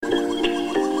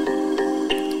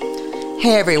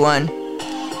Hey everyone,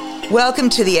 welcome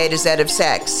to the A to Z of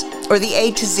Sex, or the A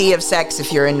to Z of Sex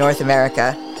if you're in North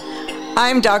America.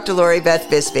 I'm Dr. Lori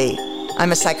Bisbey.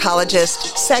 I'm a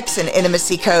psychologist, sex and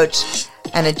intimacy coach,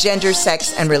 and a gender,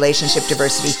 sex, and relationship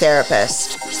diversity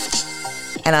therapist.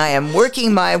 And I am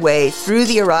working my way through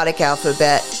the erotic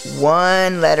alphabet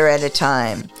one letter at a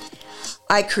time.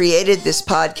 I created this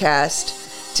podcast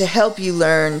to help you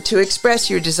learn to express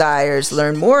your desires,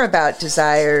 learn more about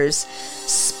desires,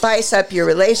 spice up your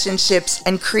relationships,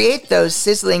 and create those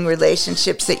sizzling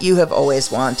relationships that you have always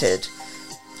wanted.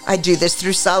 I do this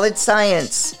through solid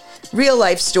science,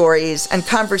 real-life stories, and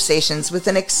conversations with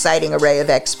an exciting array of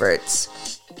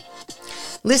experts.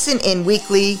 Listen in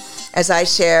weekly as I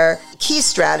share key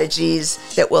strategies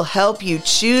that will help you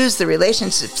choose the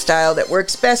relationship style that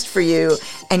works best for you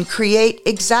and create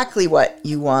exactly what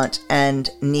you want and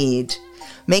need.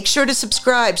 Make sure to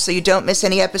subscribe so you don't miss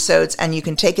any episodes and you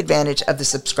can take advantage of the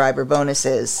subscriber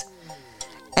bonuses.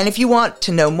 And if you want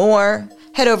to know more,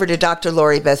 head over to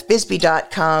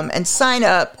drloribethbisbey.com and sign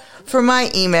up for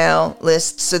my email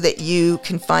list so that you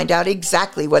can find out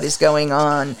exactly what is going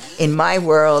on in my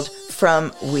world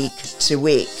from week to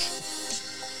week.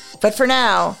 But for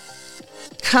now,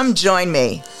 come join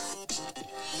me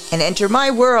and enter my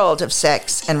world of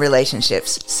sex and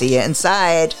relationships. See you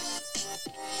inside.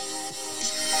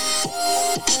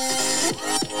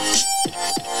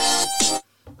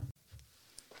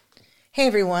 Hey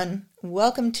everyone,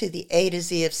 welcome to the A to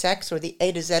Z of Sex, or the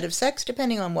A to Z of Sex,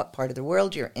 depending on what part of the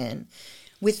world you're in.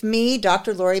 With me,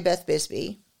 Dr. Lori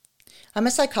Bisbey. I'm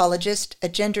a psychologist, a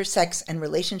gender, sex, and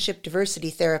relationship diversity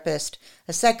therapist,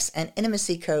 a sex and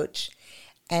intimacy coach,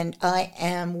 and I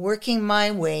am working my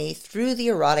way through the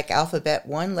erotic alphabet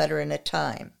one letter at a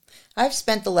time. I've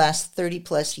spent the last 30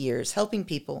 plus years helping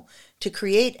people to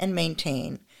create and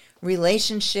maintain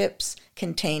relationships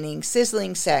containing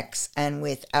sizzling sex and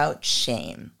without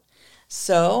shame.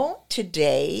 So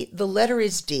today the letter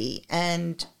is D,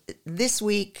 and this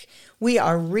week we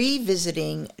are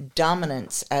revisiting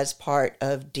dominance as part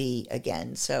of D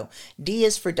again. So D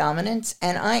is for dominance,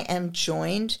 and I am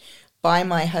joined by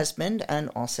my husband and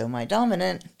also my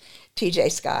dominant,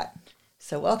 TJ Scott.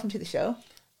 So welcome to the show.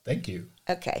 Thank you.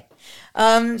 Okay.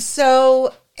 I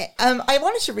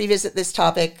wanted to revisit this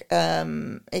topic.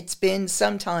 It's been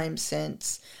some time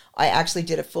since I actually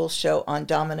did a full show on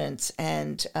dominance,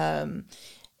 and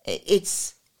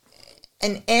it's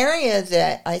an area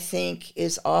that I think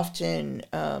is often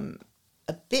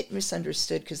a bit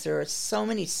misunderstood because there are so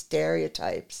many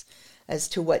stereotypes as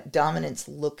to what dominance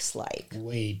looks like.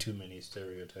 Way too many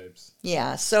stereotypes.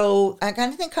 Yeah, so I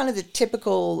kind of think the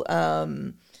typical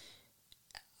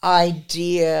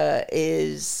idea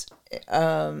is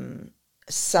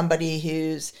somebody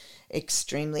who's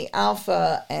extremely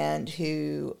alpha and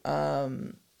who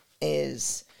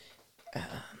is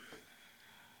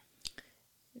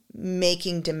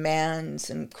making demands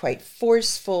and quite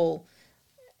forceful,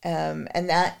 and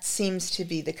that seems to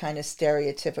be the kind of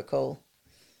stereotypical.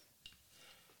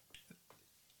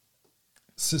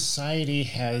 Society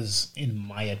has, in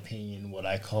my opinion, what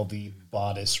I call the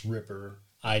bodice ripper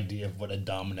idea of what a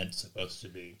dominant's supposed to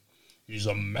be. He's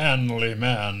a manly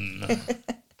man.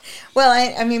 Well,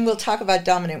 I mean, we'll talk about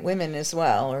dominant women as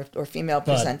well, or female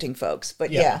presenting folks.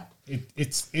 But yeah.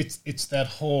 It's that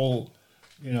whole,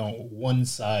 one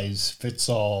size fits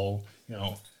all.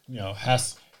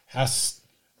 Has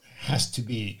to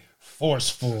be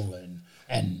forceful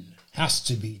and has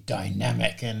to be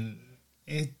dynamic, and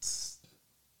it's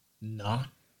not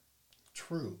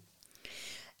true.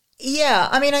 Yeah,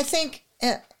 I mean, I think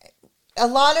a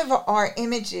lot of our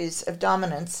images of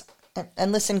dominance,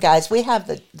 and listen, guys, we have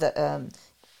the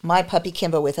my puppy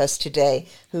Kimbo with us today,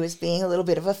 who is being a little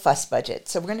bit of a fuss budget.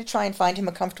 So we're going to try and find him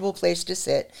a comfortable place to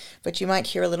sit, but you might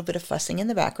hear a little bit of fussing in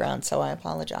the background, so I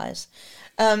apologize.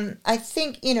 I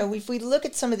think, if we look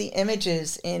at some of the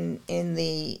images in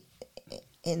the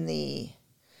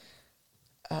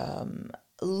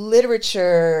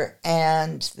literature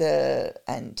and the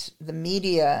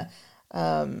media,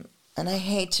 and I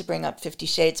hate to bring up 50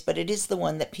 Shades, but it is the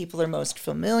one that people are most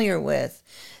familiar with,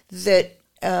 that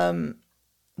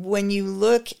when you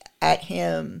look at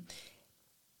him,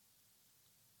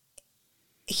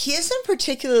 he isn't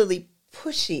particularly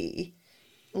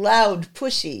loud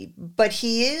pushy, but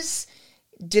he is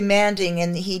demanding,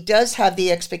 and he does have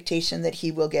the expectation that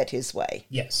he will get his way.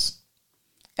 Yes.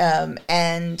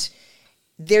 And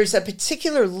there's a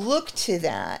particular look to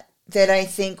that I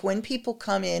think when people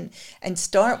come in and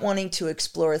start wanting to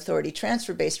explore authority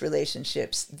transfer-based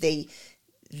relationships, they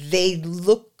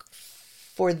look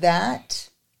for that.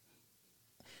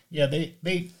 Yeah,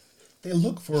 they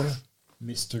look for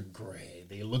Mr. Gray.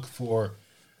 They look for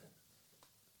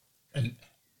an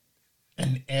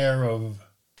air of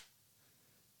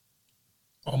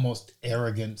almost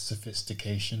arrogant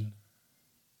sophistication.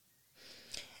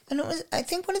 And I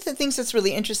think one of the things that's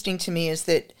really interesting to me is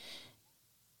that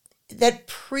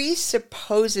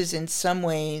presupposes in some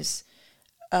ways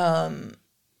a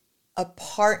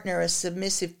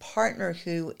submissive partner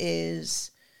who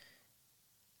is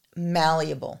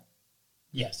malleable.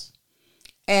 Yes.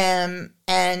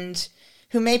 And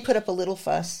who may put up a little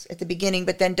fuss at the beginning,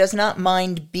 but then does not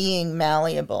mind being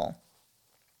malleable.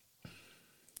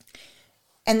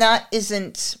 And that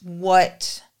isn't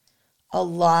what a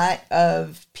lot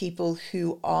of people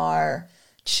who are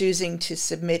choosing to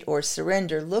submit or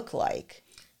surrender look like.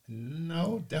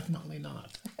 No, definitely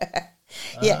not.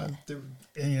 Yeah.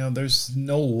 There's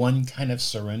no one kind of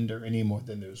surrender any more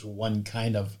than there's one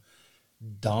kind of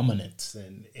dominance.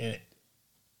 And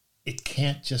it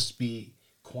can't just be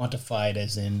quantified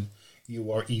as in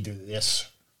you are either this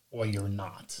or you're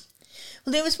not.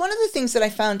 Well, it was one of the things that I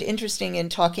found interesting in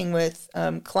talking with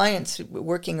clients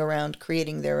working around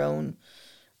creating their own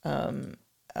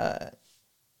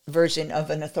version of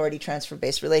an authority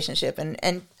transfer-based relationship.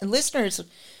 And listeners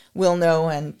will know,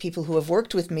 and people who have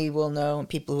worked with me will know, and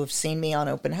people who have seen me on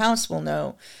open house will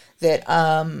know that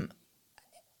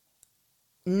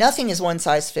nothing is one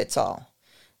size fits all.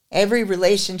 Every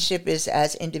relationship is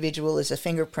as individual as a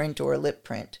fingerprint or a lip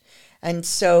print. And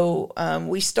so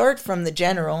we start from the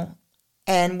general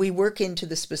and we work into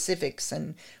the specifics,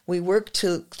 and we work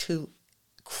to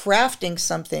crafting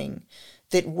something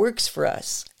that works for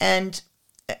us. And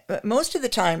most of the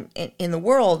time in the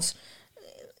world,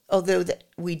 although that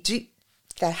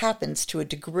happens to a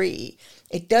degree,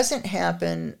 it doesn't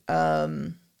happen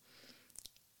to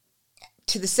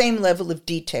the same level of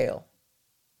detail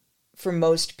for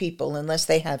most people unless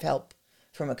they have help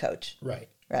from a coach. Right.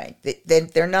 Right.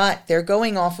 They're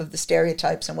going off of the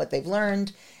stereotypes and what they've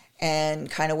learned and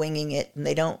kind of winging it, and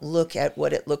they don't look at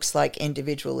what it looks like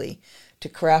individually to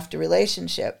craft a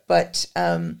relationship. But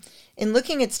in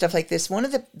looking at stuff like this, one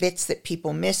of the bits that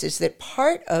people miss is that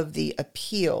part of the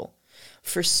appeal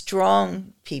for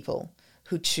strong people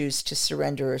who choose to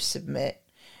surrender or submit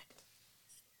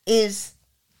is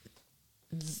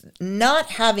not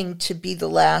having to be the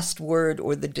last word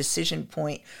or the decision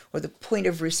point or the point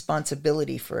of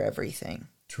responsibility for everything.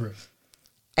 True.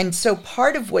 And so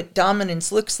part of what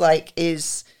dominance looks like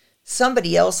is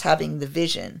somebody else having the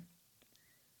vision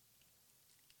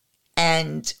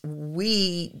and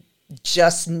we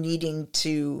just needing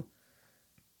to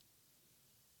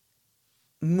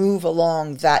move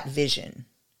along that vision,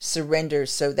 surrender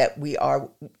so that we are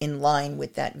in line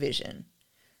with that vision,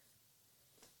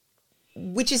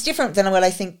 which is different than what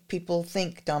I think people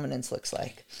think dominance looks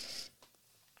like.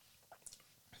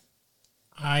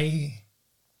 I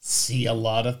see a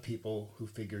lot of people who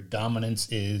figure dominance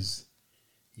is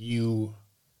you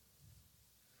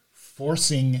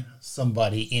forcing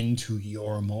somebody into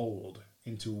your mold,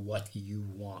 into what you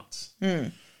want.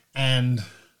 Mm. And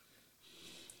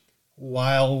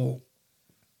while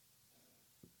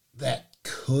that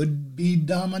could be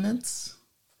dominance,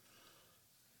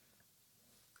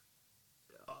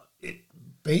 it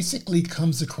basically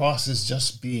comes across as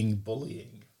just being bullying.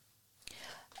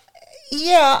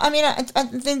 Yeah, I mean, I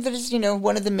think that is,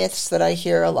 one of the myths that I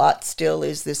hear a lot still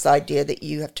is this idea that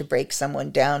you have to break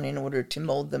someone down in order to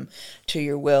mold them to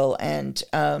your will. And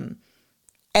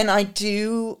I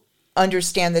do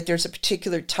understand that there's a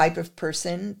particular type of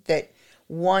person that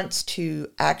wants to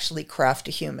actually craft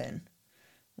a human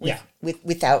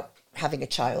without having a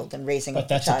child and raising a child.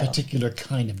 But that's a particular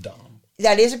kind of dom.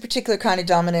 That is a particular kind of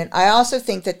dominant. I also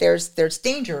think that there's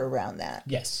danger around that.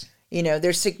 Yes.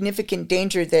 There's significant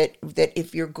danger that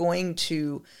if you're going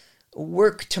to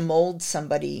work to mold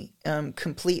somebody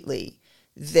completely,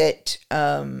 that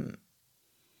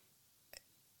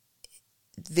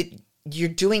you're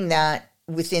doing that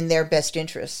within their best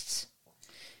interests.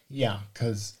 Yeah,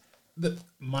 because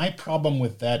my problem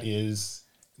with that is,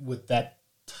 with that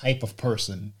type of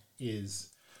person is,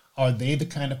 are they the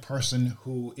kind of person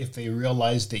who, if they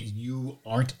realize that you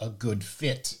aren't a good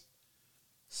fit,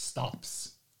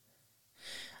 stops?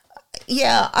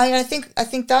 Yeah, I think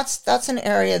that's an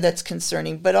area that's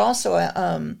concerning, but also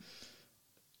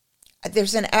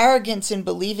there's an arrogance in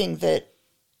believing that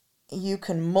you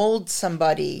can mold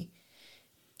somebody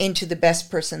into the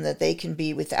best person that they can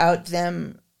be without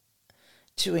them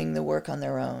doing the work on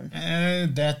their own.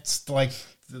 That's like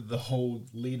the whole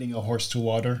leading a horse to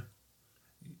water.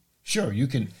 Sure, you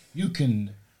can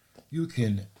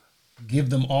give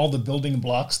them all the building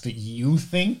blocks that you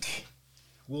think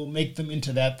will make them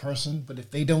into that person. But if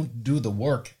they don't do the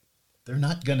work, they're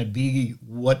not going to be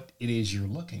what it is you're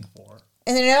looking for.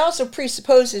 And then it also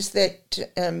presupposes that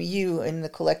you, in the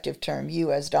collective term,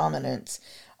 you as dominants,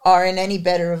 are in any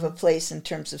better of a place in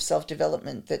terms of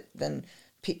self-development than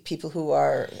people who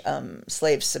are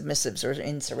slaves, submissives, or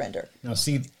in surrender. Now,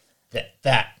 see,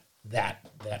 that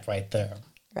right there.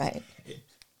 Right.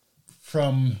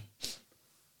 From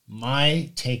my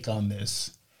take on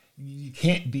this, you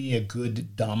can't be a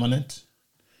good dominant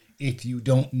if you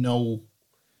don't know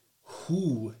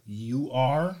who you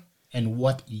are and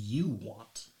what you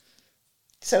want.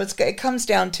 So it comes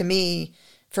down to me,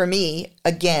 for me,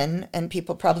 again, and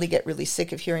people probably get really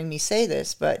sick of hearing me say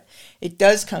this, but it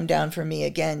does come down for me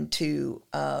again to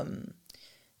the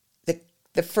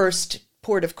first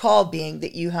port of call being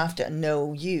that you have to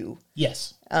know you.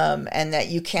 Yes. And that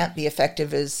you can't be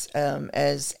effective as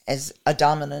a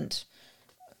dominant,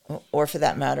 or for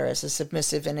that matter, as a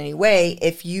submissive in any way,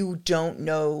 if you don't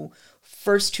know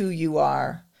first who you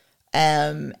are,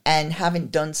 and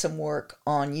haven't done some work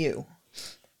on you.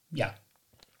 Yeah.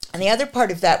 And the other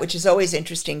part of that, which is always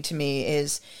interesting to me,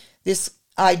 is this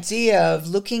idea of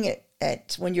looking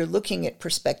at when you're looking at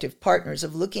prospective partners,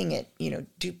 of looking at,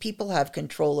 do people have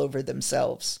control over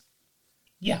themselves?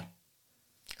 Yeah.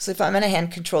 So if I'm going to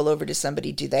hand control over to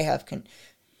somebody, do they have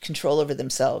control over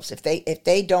themselves? If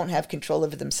they don't have control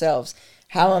over themselves,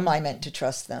 how am I meant to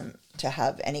trust them to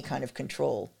have any kind of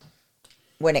control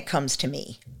when it comes to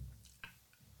me?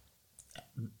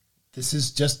 This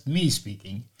is just me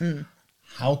speaking.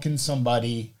 How can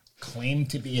somebody claim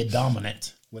to be a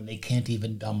dominant when they can't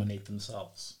even dominate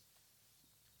themselves?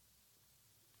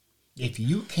 If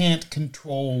you can't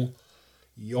control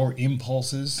your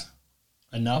impulses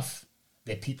enough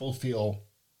that people feel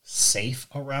safe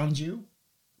around you,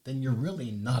 then you're really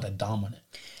not a dominant.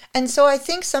 And so I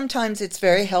think sometimes it's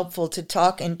very helpful to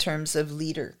talk in terms of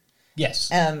leader.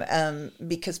 Yes.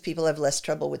 Because people have less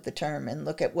trouble with the term, and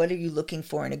look at what are you looking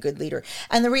for in a good leader.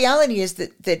 And the reality is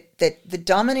that the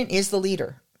dominant is the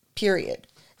leader, period.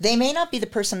 They may not be the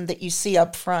person that you see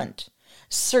up front.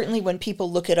 Certainly when people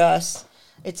look at us,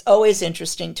 it's always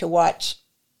interesting to watch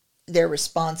their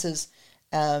responses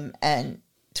and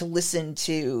to listen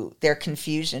to their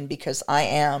confusion, because I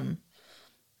am,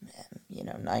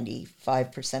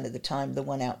 95% of the time the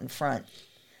one out in front.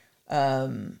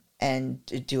 And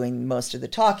doing most of the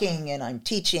talking, and I'm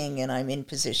teaching, and I'm in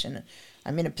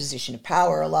a position of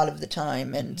power a lot of the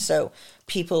time, and so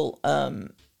people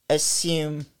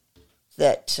assume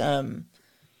that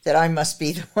I must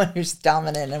be the one who's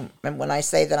dominant, and when I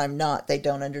say that I'm not, they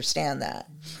don't understand that.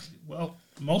 Well,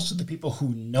 most of the people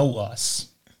who know us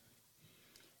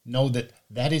know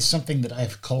that is something that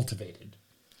I've cultivated.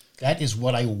 That is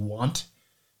what I want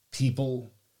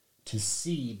people to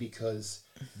see, because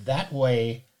that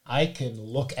way I can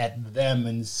look at them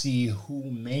and see who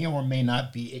may or may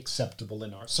not be acceptable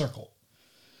in our circle.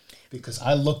 Because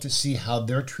I look to see how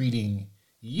they're treating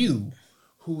you,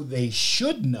 who they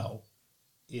should know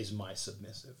is my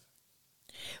submissive.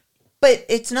 But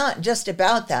it's not just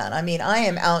about that. I mean, I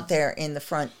am out there in the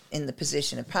front in the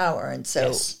position of power. And so,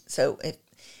 yes. So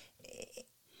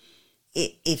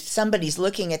if somebody's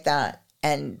looking at that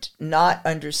and not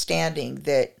understanding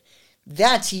that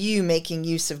that's you making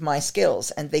use of my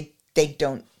skills, and they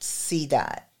don't see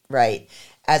that, right,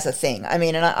 as a thing. I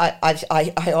mean, and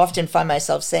I often find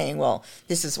myself saying, well,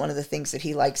 this is one of the things that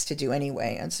he likes to do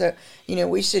anyway. And so,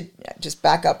 we should just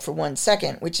back up for 1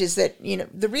 second, which is that,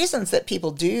 the reasons that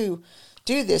people do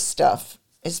this stuff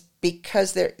is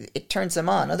because it turns them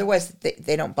on. Otherwise,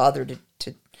 they don't bother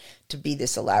to be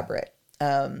this elaborate.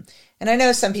 And I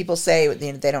know some people say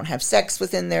they don't have sex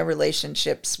within their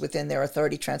relationships, within their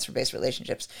authority transfer-based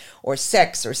relationships, or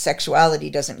sex or sexuality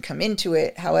doesn't come into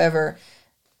it. However,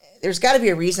 there's got to be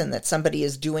a reason that somebody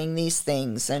is doing these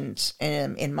things. And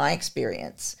in my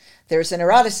experience, there's an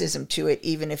eroticism to it,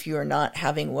 even if you are not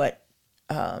having what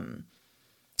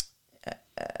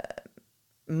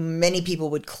many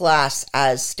people would class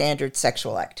as standard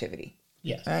sexual activity.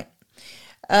 Yes. Right?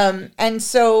 And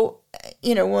so,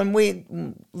 when we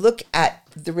look at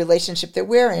the relationship that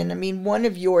we're in, I mean, one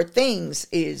of your things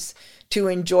is to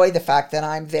enjoy the fact that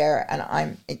I'm there and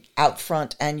I'm out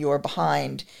front and you're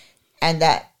behind, and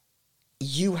that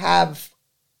you have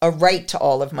a right to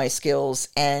all of my skills,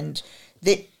 and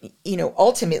that,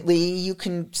 ultimately you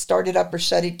can start it up or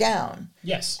shut it down.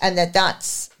 Yes. And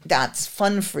that's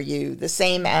fun for you, the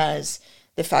same as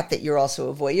the fact that you're also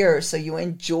a voyeur, so you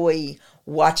enjoy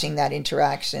watching that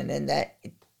interaction, and that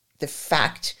the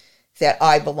fact that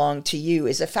I belong to you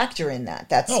is a factor in that.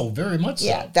 That's very much so.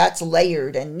 Yeah, that's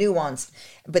layered and nuanced,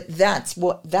 but that's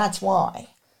why,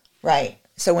 right?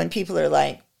 So when people are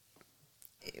like,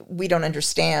 we don't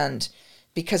understand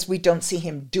because we don't see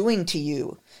him doing to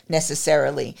you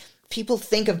necessarily. People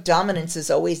think of dominance as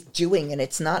always doing, and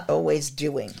it's not always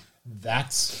doing.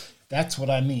 That's what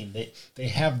I mean. They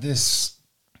have this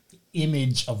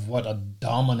image of what a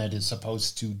dominant is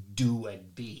supposed to do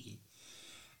and be.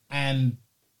 And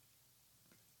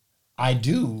I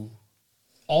do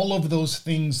all of those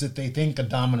things that they think a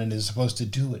dominant is supposed to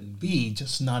do and be,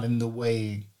 just not in the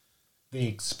way they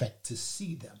expect to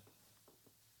see them.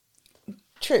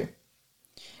 True.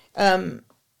 And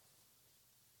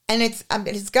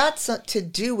it's got to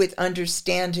do with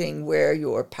understanding where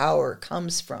your power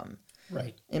comes from.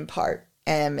 Right. In part.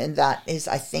 And that is,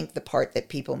 I think, the part that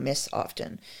people miss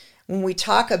often. When we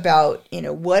talk about,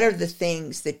 what are the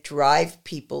things that drive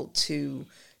people to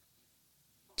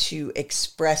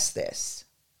express this?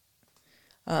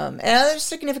 And there's a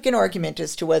significant argument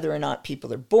as to whether or not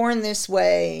people are born this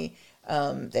way,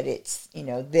 that it's,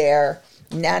 their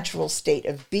natural state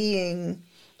of being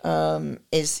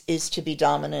is to be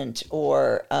dominant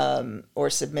or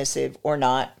submissive or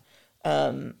not.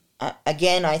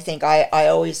 Again, I think I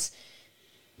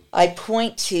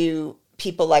point to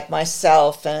people like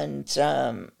myself and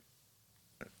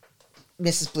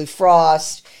Mrs. Blue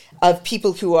Frost, of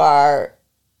people who are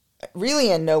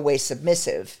really in no way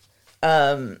submissive,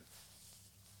 and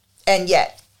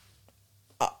yet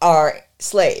are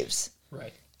slaves.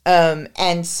 Right.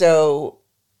 And so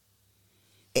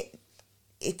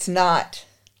it's not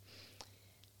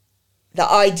the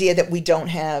idea that we don't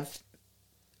have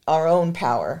our own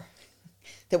power,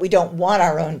 that we don't want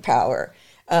our own power.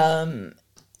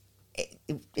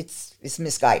 It's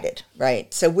misguided,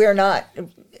 right? So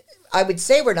I would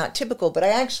say we're not typical, but I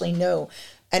actually know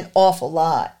an awful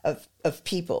lot of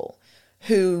people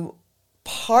who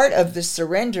part of the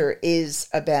surrender is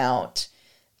about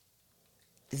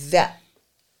that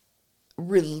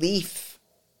relief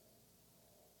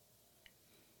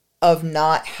of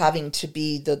not having to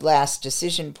be the last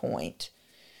decision point.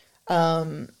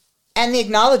 And the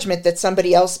acknowledgement that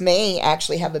somebody else may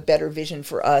actually have a better vision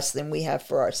for us than we have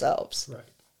for ourselves. Right.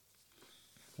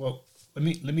 Well, let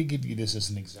me give you this as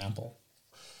an example.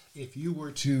 If you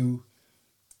were to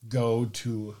go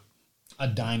to a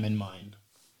diamond mine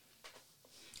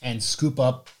and scoop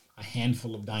up a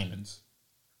handful of diamonds,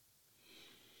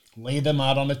 lay them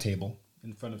out on a table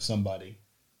in front of somebody,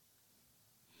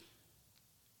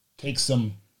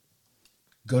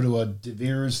 go to a De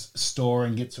Beers store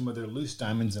and get some of their loose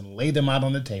diamonds and lay them out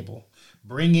on the table,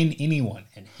 bring in anyone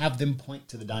and have them point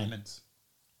to the diamonds.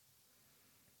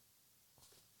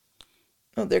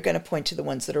 Oh, they're going to point to the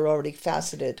ones that are already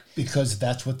faceted. Because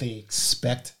that's what they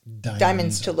expect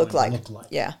diamonds to look like.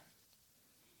 Yeah.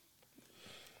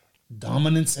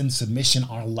 Dominance and submission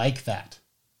are like that.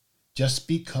 Just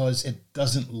because it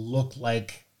doesn't look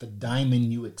like the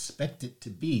diamond you expect it to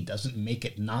be doesn't make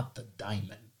it not the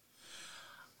diamond.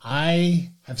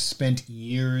 I have spent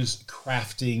years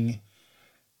crafting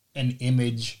an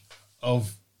image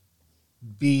of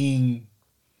being,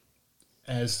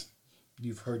 as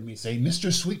you've heard me say,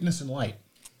 Mr. Sweetness and Light.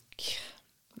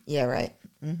 Yeah, right.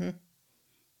 Mm-hmm.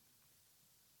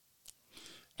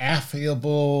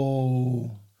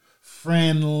 Affable,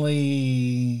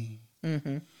 friendly.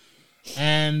 Mm-hmm.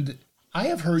 And I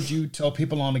have heard you tell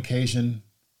people on occasion,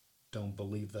 don't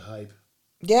believe the hype.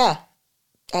 Yeah,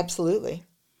 absolutely.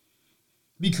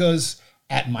 Because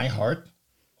at my heart,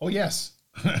 oh yes,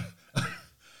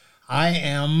 I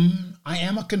am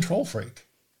a control freak.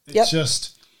 It's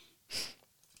just,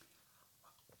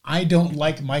 I don't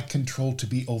like my control to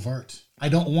be overt. I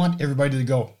don't want everybody to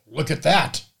go, look at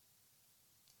that.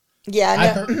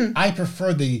 Yeah, no. I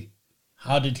prefer the,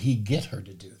 how did he get her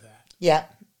to do that? Yeah,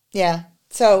 yeah.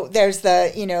 So there's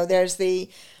the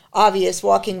obvious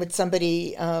walking with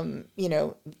somebody,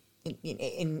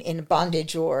 in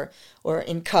bondage or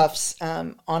in cuffs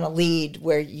on a lead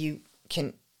where you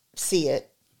can see it,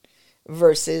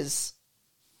 versus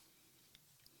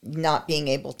not being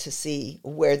able to see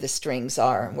where the strings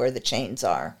are and where the chains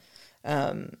are,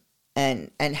 and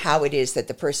how it is that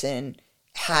the person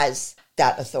has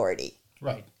that authority.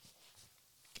 Right.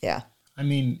 Yeah. I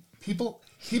mean, people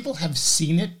have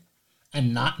seen it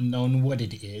and not known what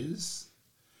it is.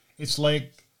 It's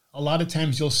like a lot of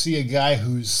times you'll see a guy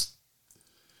who's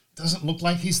doesn't look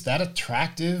like he's that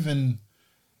attractive, and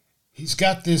he's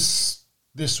got this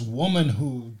woman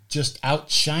who just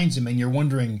outshines him, and you're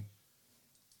wondering,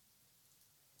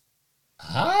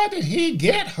 how did he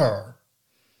get her?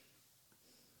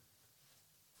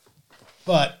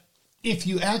 But if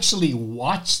you actually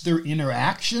watch their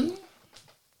interaction,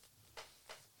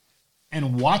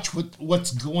 and watch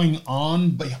what's going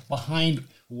on behind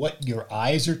what your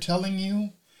eyes are telling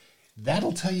you,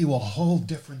 that'll tell you a whole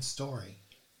different story.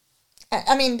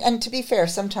 I mean, and to be fair,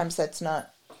 sometimes that's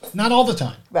not all the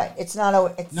time. Right. It's not. Not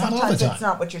all sometimes the time. it's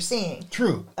not what you're seeing.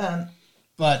 True.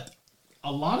 But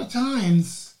a lot of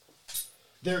times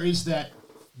there is that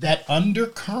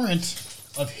undercurrent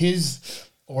of his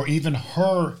or even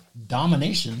her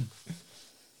domination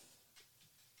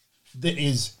that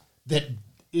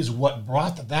is what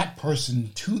brought that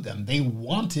person to them. They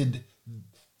wanted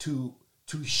to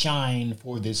shine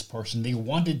for this person. They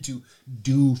wanted to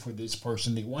do for this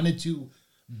person. They wanted to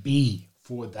be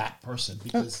for that person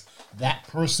because that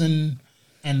person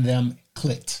and them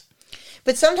clicked.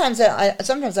 But sometimes I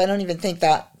don't even think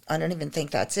that. I don't even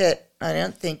think that's it. I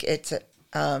don't think it's.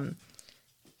 I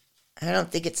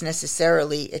don't think it's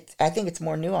necessarily. I think it's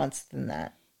more nuanced than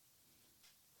that.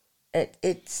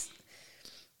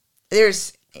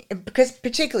 There's because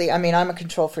particularly, I mean, I'm a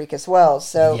control freak as well.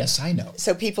 So yes, I know.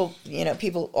 So people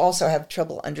also have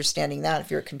trouble understanding that.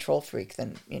 If you're a control freak,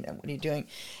 then what are you doing?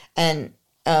 And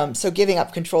so giving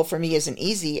up control for me isn't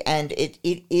easy, and it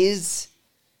is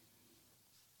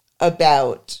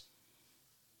about,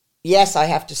 yes, I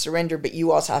have to surrender, but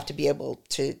you also have to be able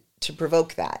to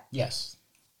provoke that. Yes.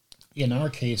 In our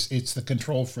case, it's the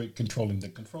control freak controlling the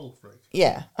control freak.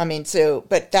 Yeah, I mean,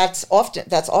 but that's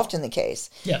often the case.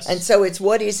 Yes. And so it's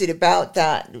what is it about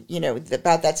that,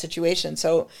 about that situation.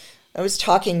 So I was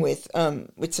talking with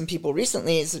some people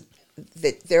recently is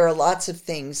that there are lots of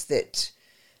things that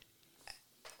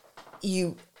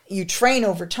you train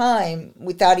over time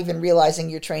without even realizing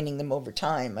you're training them over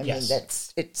time. I mean,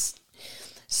 it's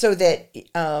so that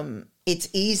it's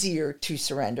easier to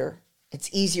surrender. It's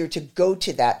easier to go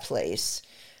to that place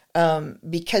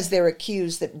because there are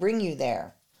cues that bring you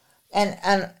there,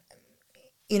 and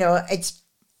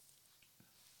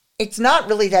it's not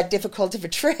really that difficult of a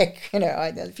trick.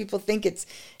 People think it's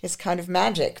kind of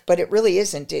magic, but it really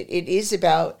isn't. It is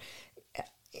about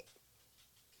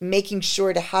making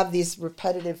sure to have these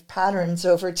repetitive patterns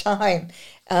over time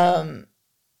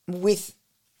with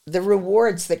the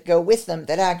rewards that go with them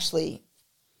that actually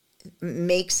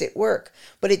makes it work.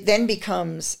 But it then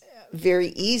becomes very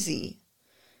easy,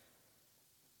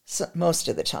 most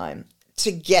of the time,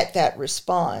 to get that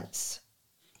response.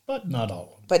 But not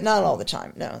all. But not all the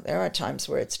time. No, there are times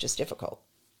where it's just difficult.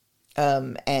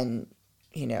 And,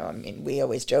 we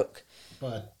always joke.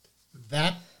 But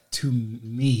that, to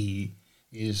me,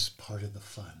 is part of the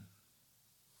fun.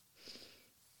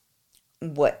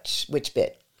 Which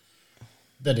bit?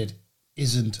 That it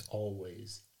isn't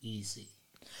always easy.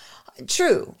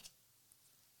 True.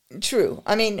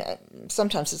 I mean,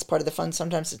 sometimes it's part of the fun.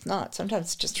 Sometimes it's not. Sometimes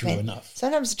it's just true pain. Enough.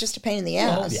 Sometimes it's just a pain in the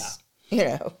ass.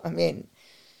 Yeah. I mean,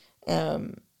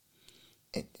 one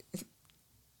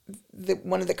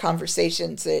of the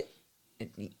conversations that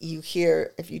you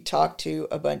hear if you talk to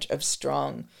a bunch of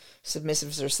strong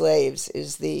submissives or slaves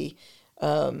is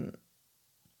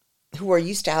who are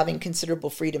used to having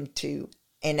considerable freedom to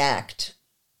enact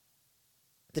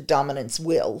the dominant's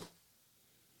will,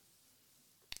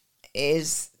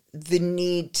 is the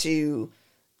need to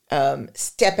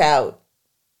step out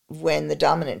when the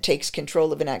dominant takes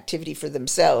control of an activity for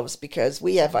themselves, because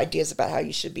we have ideas about how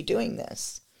you should be doing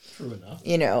this. True enough.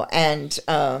 And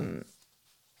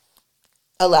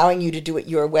allowing you to do it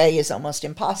your way is almost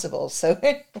impossible. So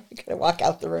we gotta walk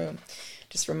out the room.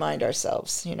 Just remind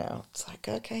ourselves, it's like,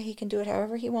 okay, he can do it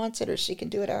however he wants it, or she can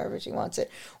do it however she wants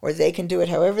it, or they can do it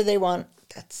however they want.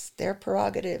 That's their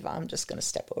prerogative. I'm just going to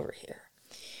step over here.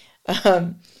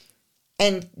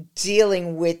 And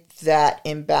dealing with that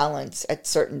imbalance at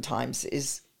certain times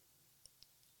is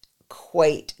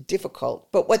quite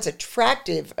difficult. But what's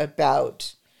attractive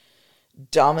about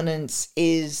dominance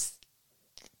is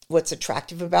what's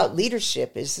attractive about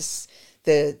leadership is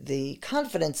the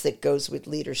confidence that goes with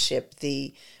leadership,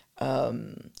 the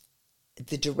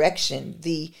direction,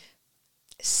 the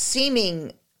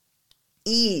seeming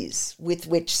ease with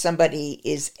which somebody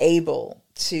is able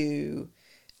to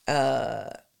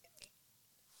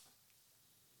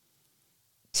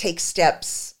take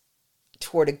steps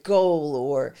toward a goal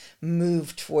or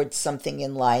move towards something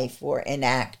in life or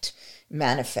enact,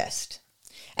 manifest.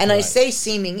 And right. I say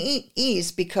seeming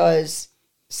ease because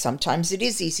sometimes it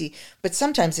is easy, but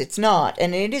sometimes it's not.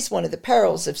 And it is one of the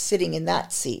perils of sitting in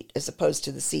that seat as opposed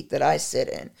to the seat that I sit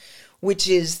in, which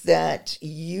is that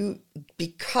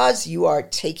because you are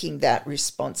taking that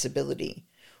responsibility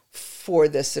for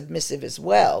the submissive as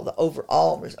well, the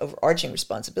overarching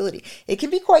responsibility, it can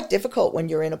be quite difficult when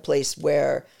you're in a place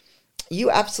where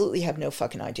you absolutely have no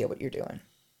fucking idea what you're doing.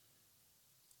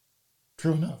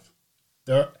 True enough.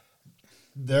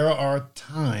 there are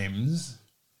times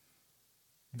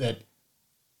that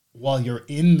while you're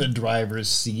in the driver's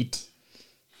seat,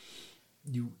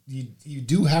 you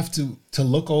do have to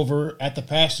look over at the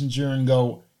passenger and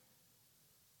go,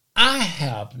 I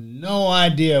have no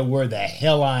idea where the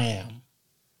hell I am.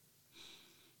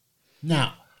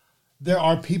 Now, there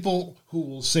are people who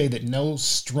will say that no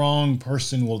strong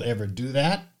person will ever do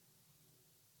that.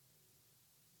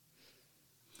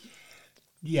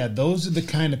 Yeah, those are the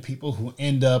kind of people who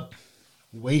end up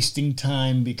wasting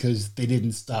time because they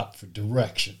didn't stop for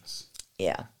directions.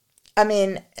 Yeah. I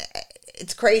mean,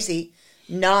 it's crazy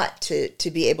not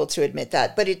to be able to admit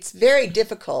that, but it's very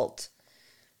difficult.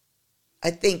 I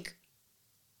think,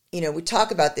 we talk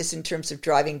about this in terms of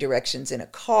driving directions in a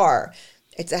car.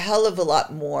 It's a hell of a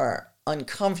lot more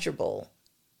uncomfortable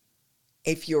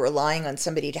if you're relying on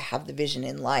somebody to have the vision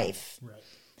in life. Right.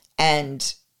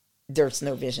 And there's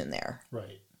no vision there.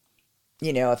 Right.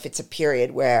 If it's a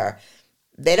period where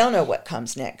they don't know what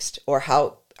comes next or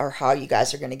how you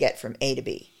guys are going to get from A to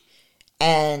B.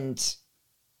 And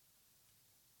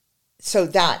so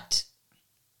that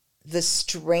the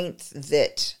strength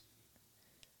that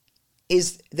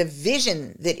is the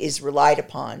vision that is relied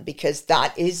upon, because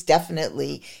that is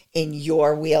definitely in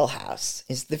your wheelhouse,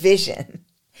 is the vision.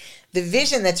 The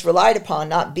vision that's relied upon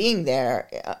not being there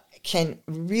can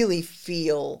really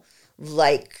feel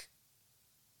like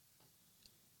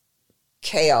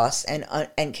chaos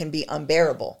and can be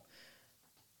unbearable.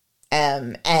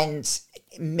 And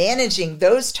managing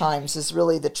those times is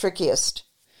really the trickiest,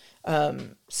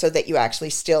 so that you actually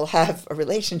still have a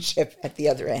relationship at the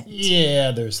other end.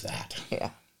 Yeah, there's that.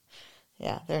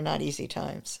 Yeah, they're not easy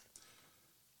times.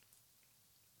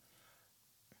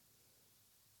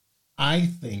 I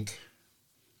think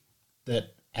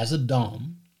that as a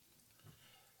dom,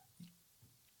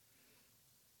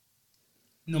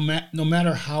 no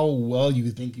matter how well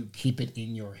you think you keep it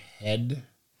in your head,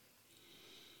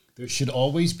 there should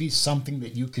always be something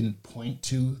that you can point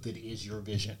to that is your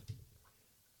vision,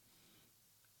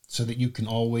 so that you can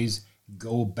always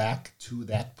go back to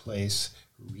that place,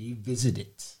 revisit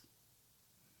it,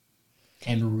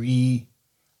 and re-center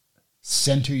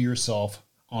yourself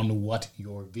on what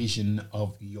your vision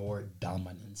of your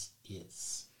dominance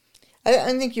is.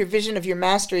 I think your vision of your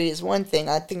mastery is one thing.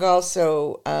 I think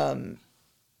also,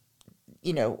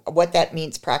 what that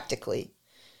means practically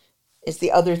is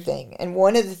the other thing. And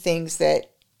one of the things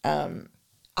that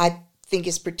I think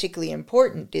is particularly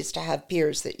important is to have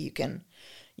peers that you can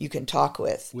talk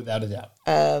with. Without a doubt.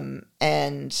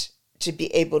 And to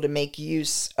be able to make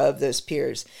use of those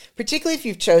peers, particularly if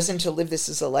you've chosen to live this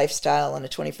as a lifestyle on a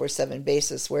 24/7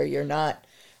 basis where you're not,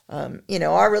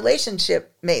 our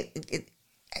relationship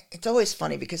it's always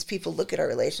funny because people look at our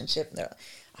relationship and they're like,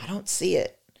 I don't see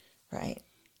it, right?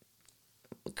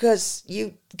 Because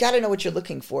you got to know what you're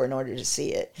looking for in order to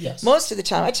see it. Yes. Most of the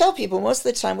time, I tell people, most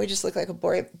of the time we just look like a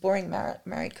boring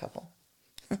married couple.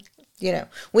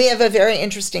 We have a very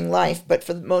interesting life, but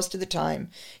for most of the time,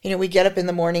 we get up in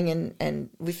the morning and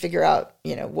we figure out,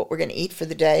 what we're going to eat for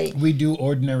the day. We do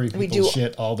ordinary people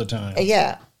shit all the time.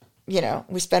 Yeah.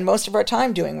 We spend most of our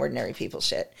time doing ordinary people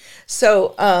shit.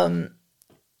 So,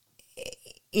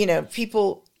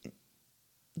 people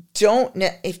don't,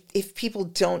 if people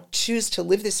don't choose to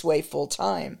live this way full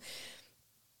time,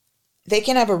 they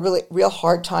can have a real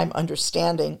hard time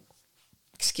understanding,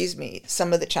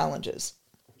 some of the challenges.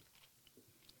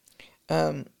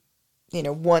 One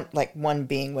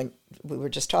being when we were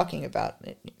just talking about,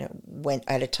 when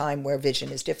at a time where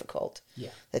vision is difficult. Yeah.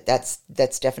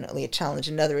 That's definitely a challenge.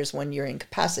 Another is when you're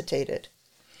incapacitated.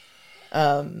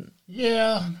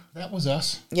 Yeah, that was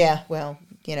us. Yeah, well,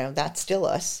 that's still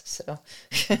us. So,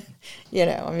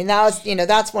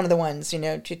 that's one of the ones,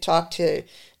 to talk to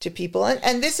people.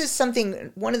 And this is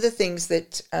something, one of the things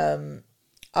that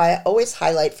I always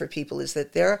highlight for people is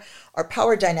that there are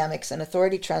power dynamics and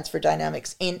authority transfer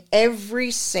dynamics in every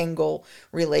single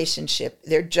relationship.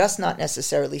 They're just not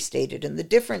necessarily stated. And the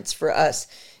difference for us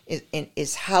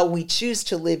is how we choose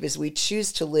to live, is we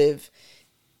choose to live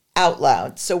out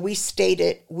loud. So we state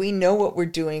it, we know what we're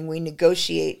doing, we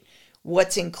negotiate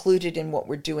what's included in what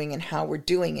we're doing and how we're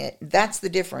doing it. That's the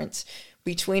difference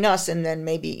between us and then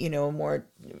maybe, a more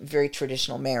very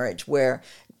traditional marriage where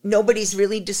nobody's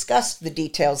really discussed the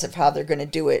details of how they're going to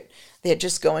do it. They're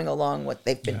just going along what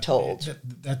they've been told.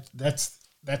 That's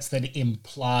that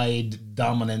implied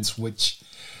dominance, which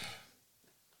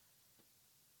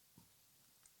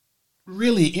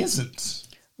really isn't.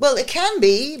 Well, it can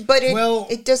be, but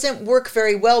it doesn't work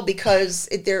very well because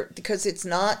it's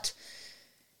not.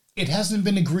 it hasn't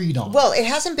been agreed on. Well, it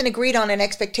hasn't been agreed on, and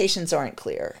expectations aren't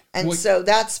clear. And so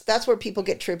that's where people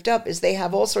get tripped up, is they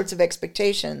have all sorts of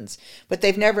expectations, but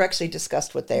they've never actually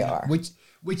discussed what they are.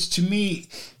 Which to me,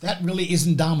 that really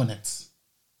isn't dominance.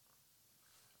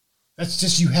 That's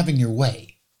just you having your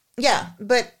way. Yeah,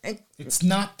 but it's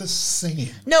not the same.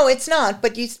 No, it's not.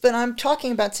 But I'm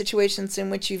talking about situations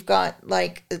in which you've got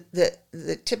like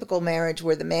the typical marriage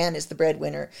where the man is the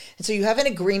breadwinner, and so you have an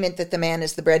agreement that the man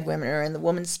is the breadwinner and the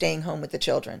woman's staying home with the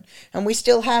children, and we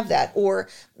still have that. Or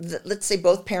let's say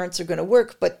both parents are going to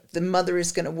work, but the mother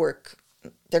is going to work.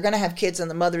 They're going to have kids, and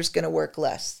the mother's going to work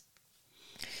less.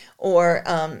 Or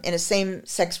in a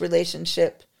same-sex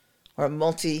relationship or a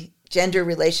multi-gender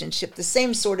relationship, the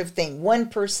same sort of thing. One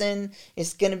person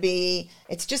is going to be,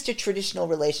 it's just a traditional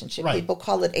relationship. Right. People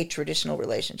call it a traditional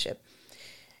relationship.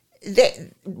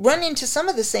 They run into some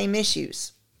of the same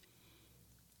issues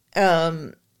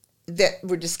that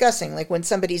we're discussing. Like when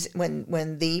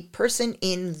when the person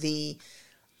in the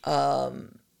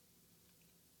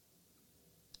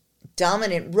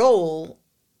dominant role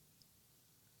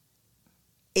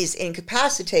is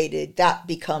incapacitated, that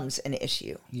becomes an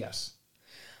issue. Yes.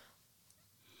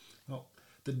 Well,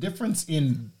 the difference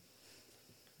in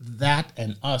that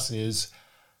and us is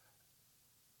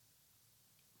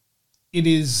it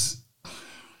is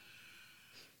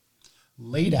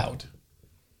laid out,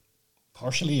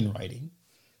 partially in writing.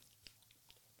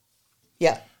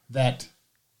 Yeah. That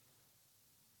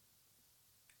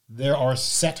there are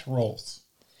set roles.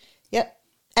 Yep.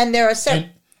 And there are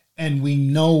set... And we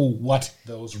know what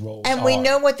those roles are. And we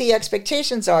know what the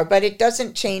expectations are, but it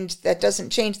doesn't change. That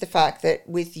doesn't change the fact that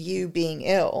with you being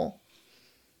ill,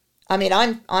 I mean,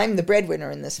 I'm the breadwinner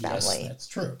in this family. Yes, that's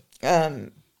true.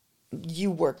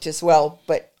 You worked as well,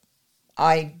 but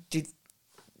I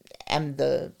am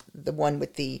the one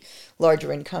with the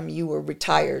larger income. You were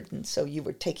retired, and so you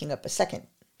were taking up a second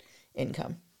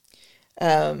income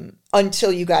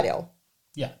until you got ill.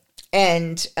 Yeah.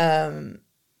 And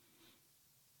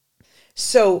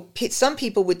so some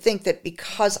people would think that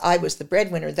because I was the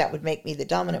breadwinner, that would make me the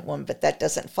dominant one, but that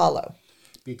doesn't follow.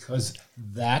 Because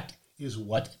that is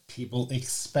what people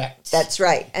expect. That's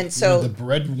right. And if so you're the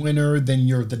breadwinner, then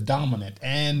you're the dominant.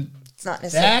 And it's not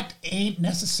necessarily, that ain't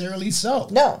necessarily so.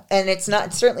 No, and it's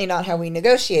certainly not how we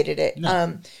negotiated it.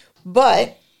 No.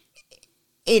 But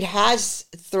it has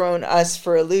thrown us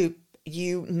for a loop,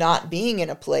 you not being in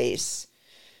a place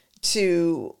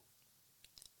to,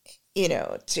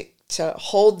 to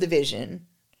hold the vision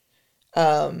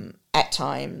at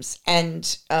times and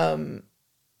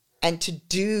to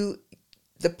do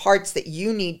the parts that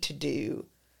you need to do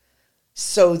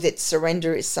so that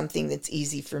surrender is something that's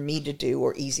easy for me to do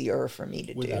or easier for me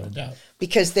to do. Without a doubt.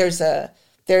 Because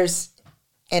there's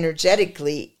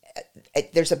energetically,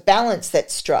 there's a balance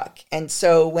that's struck. And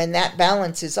so when that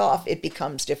balance is off, it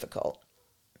becomes difficult.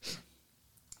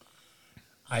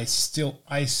 I still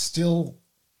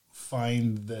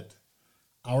find that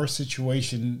our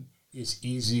situation is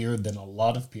easier than a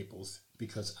lot of people's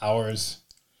because ours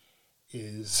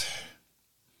is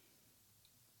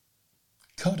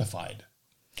codified.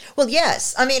 Well,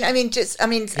 yes. I think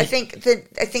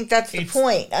that's the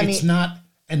point. It's not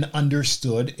an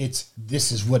understood. It's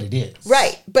this is what it is.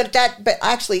 Right. But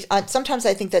actually, sometimes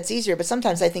I think that's easier, but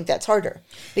sometimes I think that's harder.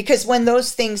 Because when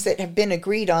those things that have been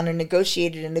agreed on and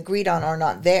negotiated and agreed on are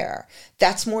not there,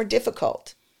 that's more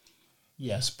difficult.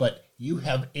 Yes, but you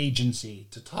have agency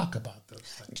to talk about those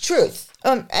things. Truth.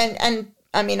 And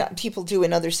I mean, people do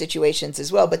in other situations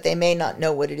as well, but they may not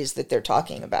know what it is that they're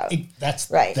talking about. That's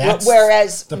right. That's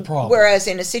the problem. Whereas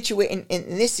in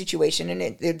in this situation,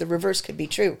 and the reverse could be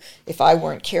true, if I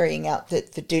weren't carrying out the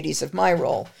duties of my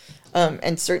role,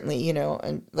 and certainly,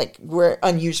 and like we're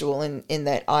unusual in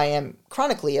that I am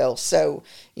chronically ill, so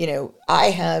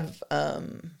I have.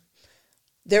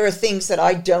 There are things that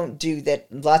I don't do that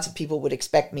lots of people would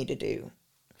expect me to do.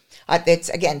 It's,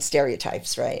 again,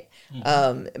 stereotypes, right?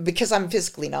 Mm-hmm. Because I'm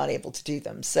physically not able to do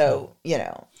them. So,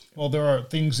 Well, there are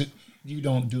things that you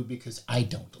don't do because I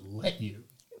don't let you.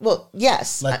 Well,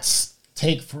 yes. Let's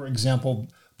take, for example,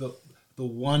 the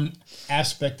one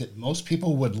aspect that most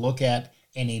people would look at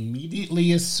and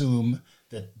immediately assume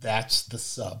that that's the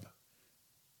sub,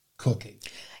 cooking.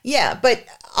 Yeah, but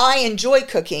I enjoy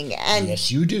cooking, and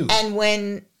yes, you do. And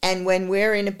when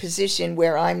we're in a position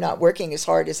where I'm not working as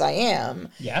hard as I am,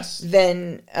 yes,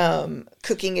 then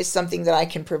cooking is something that I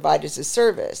can provide as a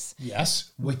service.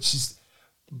 Yes, which is,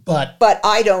 but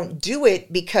I don't do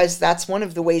it because that's one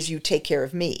of the ways you take care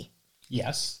of me.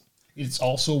 Yes, it's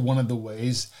also one of the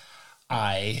ways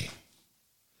I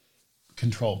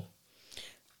control.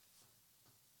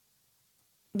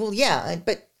 Well, yeah,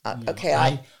 but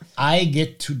Okay. I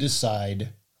get to decide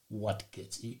what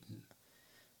gets eaten.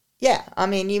 Yeah. I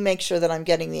mean, you make sure that I'm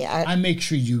getting I make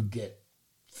sure you get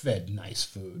fed nice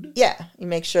food. Yeah. You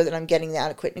make sure that I'm getting the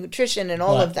adequate nutrition and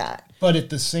all of that. But at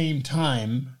the same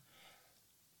time,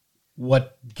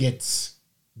 what gets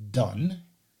done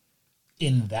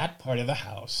in that part of the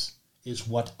house is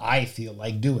what I feel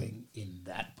like doing in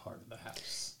that part of the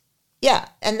house. Yeah,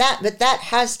 but that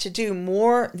has to do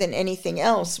more than anything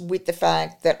else with the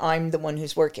fact that I'm the one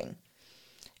who's working.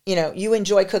 You know, you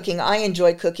enjoy cooking, I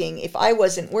enjoy cooking. If I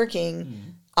wasn't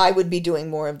working, I would be doing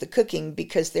more of the cooking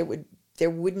because there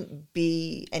wouldn't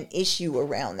be an issue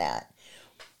around that.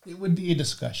 It would be a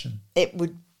discussion. It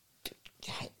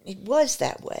was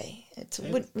that way. It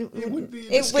would be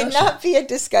a discussion. It would not be a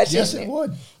discussion. Yes, it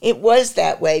would. It was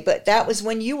that way, but that was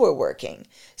when you were working.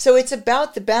 So it's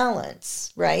about the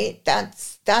balance, right?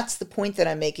 That's the point that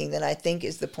I'm making, that I think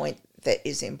is the point that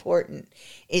is important,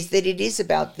 is that it is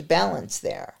about the balance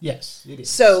there. Yes, it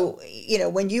is. So, you know,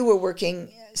 when you were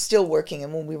still working,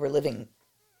 and when we were living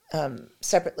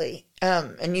separately,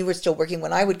 and you were still working,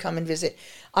 when I would come and visit,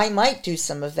 I might do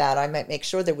some of that. I might make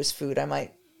sure there was food. I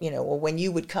might, you know, or when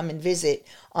you would come and visit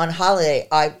on holiday,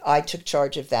 I took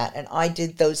charge of that, and I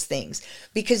did those things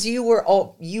because you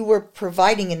were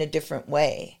providing in a different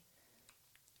way.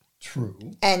 True.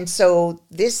 And so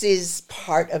this is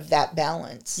part of that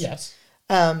balance. Yes.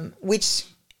 Which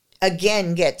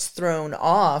again gets thrown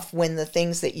off when the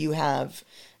things that you have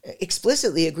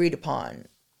explicitly agreed upon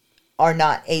are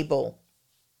not able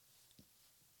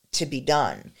to be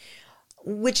done,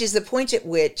 which is the point at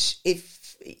which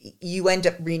if you end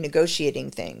up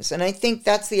renegotiating things. And I think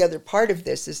that's the other part of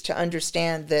this, is to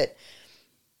understand that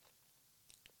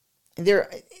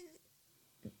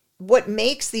what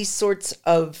makes these sorts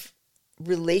of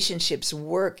relationships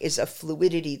work is a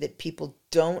fluidity that people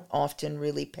don't often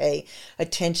really pay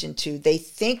attention to. They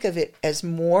think of it as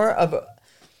more of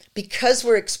because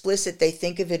we're explicit, they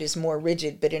think of it as more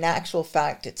rigid, but in actual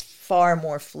fact, it's far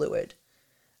more fluid.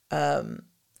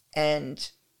 And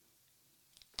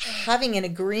having an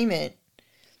agreement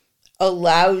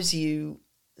allows you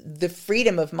the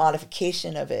freedom of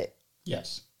modification of it.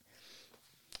 Yes.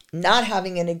 Not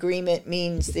having an agreement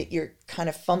means that you're kind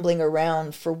of fumbling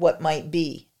around for what might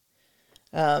be.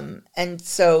 And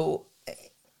so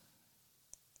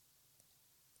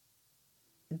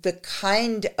the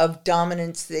kind of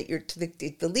dominance that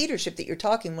the leadership that you're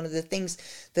talking, one of the things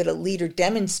that a leader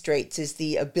demonstrates is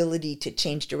the ability to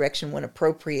change direction when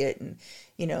appropriate, and,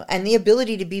 you know, and the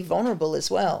ability to be vulnerable as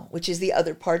well, which is the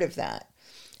other part of that.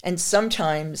 And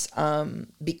sometimes,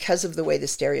 because of the way the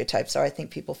stereotypes are, I think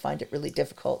people find it really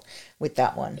difficult with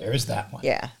that one. There's that one.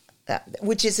 Yeah.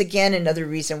 Which is, again, another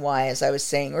reason why, as I was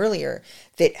saying earlier,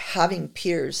 that having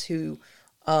peers who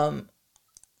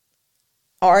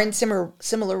are in similar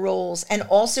roles, and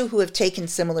also who have taken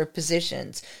similar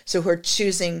positions. So who are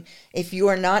choosing, if you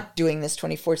are not doing this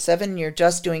 24/7, you're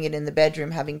just doing it in the bedroom,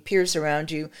 having peers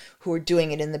around you who are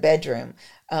doing it in the bedroom.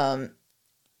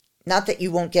 Not that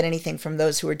you won't get anything from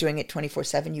those who are doing it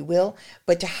 24/7, you will,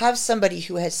 but to have somebody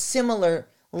who has similar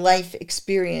life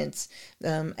experience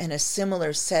and a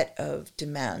similar set of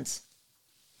demands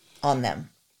on them.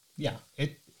 Yeah,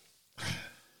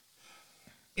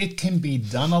 it can be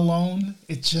done alone.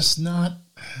 It's not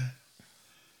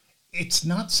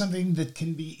something that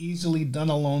can be easily done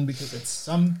alone, because at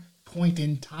some point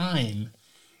in time,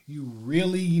 you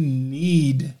really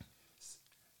need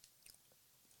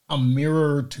a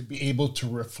mirror to be able to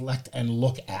reflect and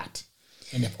look at.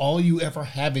 And if all you ever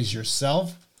have is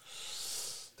yourself,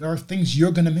 there are things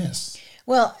you're going to miss.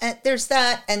 Well, there's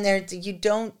that, and you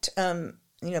don't,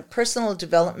 personal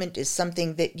development is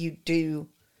something that you do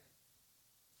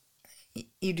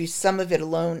some of it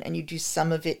alone, and you do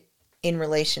some of it in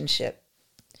relationship.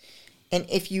 And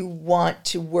if you want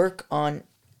to work on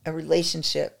a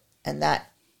relationship and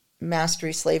that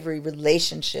mastery-slavery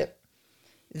relationship,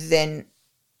 then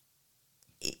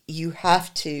you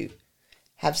have to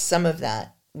have some of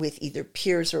that with either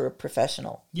peers or a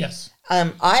professional. Yes.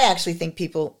 I actually think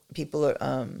people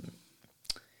are,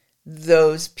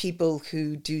 those people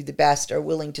who do the best are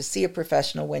willing to see a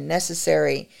professional when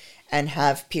necessary and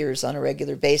have peers on a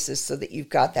regular basis, so that you've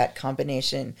got that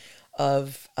combination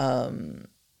of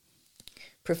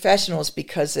professionals,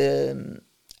 because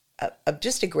of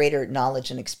just a greater knowledge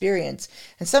and experience.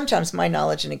 And sometimes my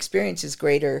knowledge and experience is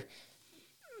greater,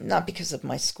 not because of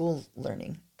my school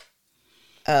learning,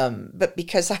 but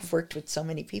because I've worked with so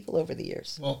many people over the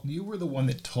years. Well, you were the one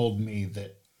that told me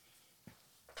that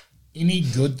any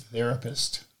good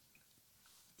therapist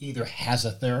either has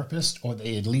a therapist or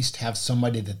they at least have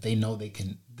somebody that they know they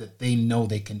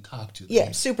can talk to.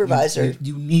 Yeah, supervisor.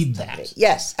 You need that.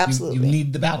 Yes, absolutely. You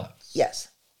need the balance. Yes,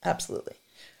 absolutely.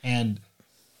 And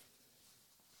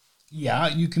yeah,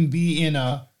 you can be in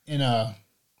a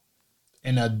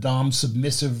dom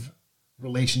submissive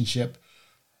relationship.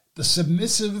 The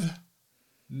submissive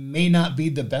may not be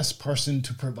the best person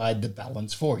to provide the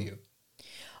balance for you.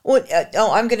 Well,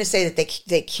 I'm going to say that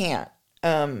they can't.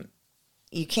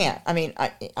 You can't. I mean,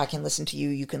 I can listen to you.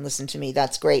 You can listen to me.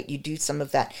 That's great. You do some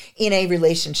of that in a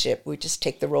relationship. We just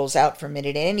take the roles out for a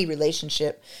minute. In any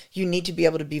relationship, you need to be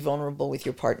able to be vulnerable with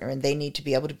your partner, and they need to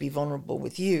be able to be vulnerable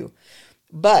with you.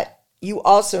 But you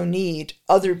also need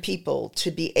other people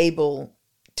to be able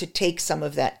to take some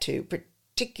of that too,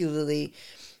 particularly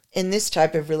in this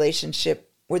type of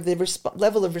relationship where the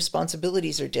level of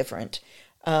responsibilities are different.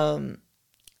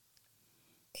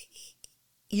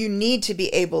 You need to be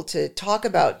able to talk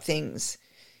about things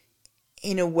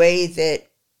in a way that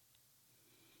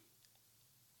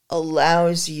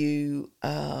allows you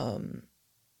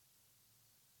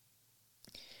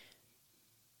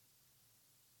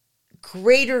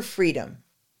greater freedom.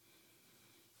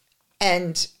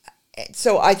 And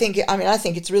so I think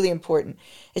it's really important.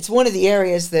 It's one of the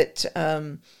areas that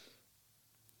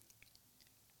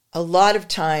a lot of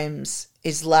times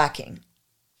is lacking.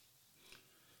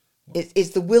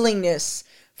 Is the willingness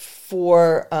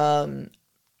for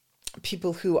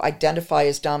people who identify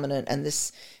as dominant, and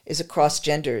this is across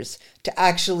genders, to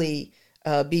actually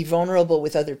be vulnerable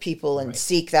with other people and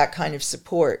seek that kind of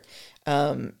support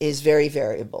is very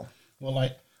variable. Well,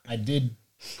 I did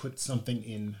put something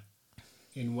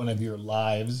in one of your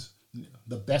lives.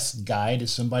 The best guide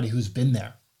is somebody who's been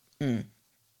there. Mm.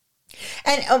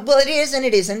 And well, it is and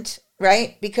it isn't,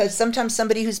 right? Because sometimes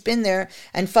somebody who's been there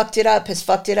and fucked it up has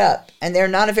fucked it up, and they're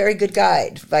not a very good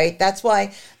guide, right? That's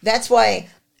why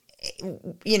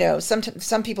you know,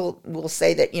 some people will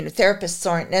say that, you know, therapists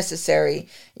aren't necessary.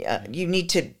 You need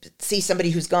to see somebody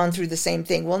who's gone through the same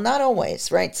thing. Well, not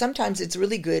always, right? Sometimes it's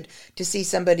really good to see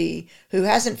somebody who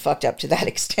hasn't fucked up to that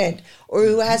extent, or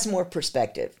who has more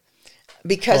perspective,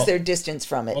 because they're distanced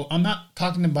from it. Well, I'm not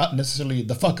talking about necessarily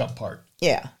the fuck up part.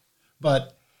 Yeah.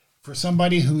 But for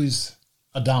somebody who's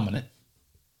a dominant,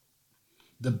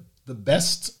 the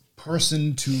best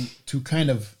person to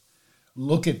kind of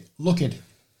look at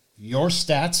your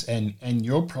stats and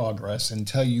your progress and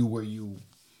tell you where you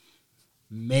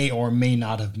may or may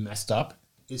not have messed up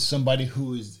is somebody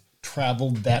who has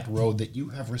traveled that road that you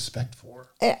have respect for.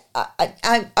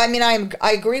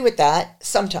 I agree with that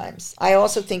sometimes. I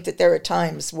also think that there are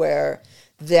times where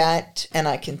that, and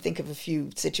I can think of a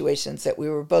few situations that we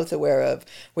were both aware of,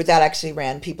 where that actually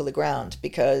ran people aground,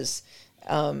 because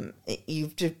you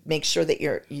have to make sure that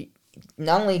you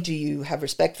not only do you have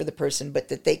respect for the person, but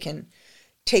that they can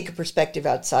take a perspective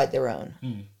outside their own.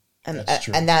 That's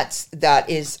true. And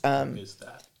that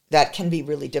can be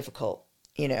really difficult,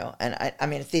 you know. And I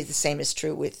mean, the same is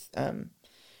true with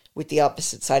the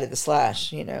opposite side of the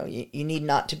slash. You know, you need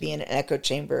not to be in an echo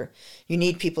chamber. You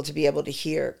need people to be able to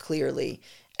hear clearly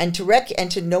and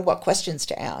to know what questions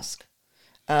to ask.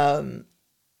 I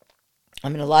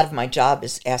mean, a lot of my job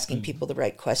is asking people the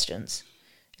right questions.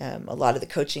 A lot of the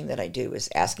coaching that I do is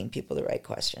asking people the right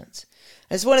questions.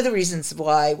 And it's one of the reasons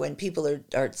why when people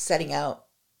are setting out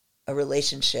a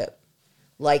relationship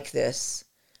like this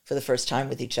for the first time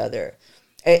with each other,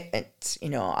 it's, you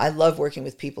know, I love working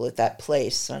with people at that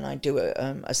place, and I do a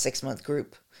 6-month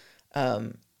group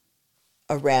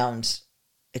around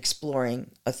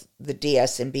exploring the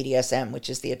DS and BDSM,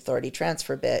 which is the authority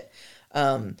transfer bit.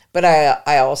 But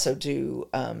I also do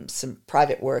some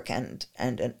private work and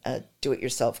a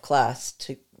do-it-yourself class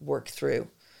to work through,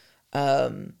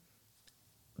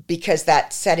 because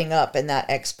that setting up and that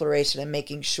exploration and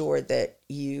making sure that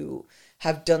you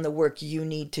have done the work you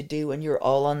need to do and you're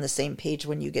all on the same page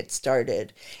when you get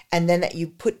started, and then that you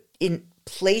put in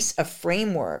place a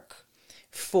framework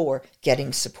for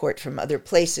getting support from other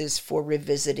places, for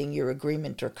revisiting your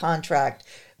agreement or contract,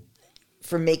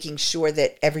 for making sure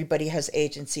that everybody has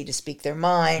agency to speak their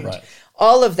mind. Right.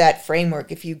 All of that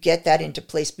framework, if you get that into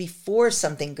place before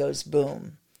something goes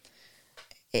boom,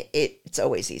 it's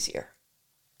always easier.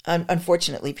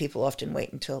 Unfortunately, people often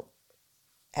wait until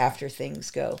after things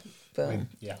go boom.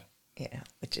 Yeah. Yeah,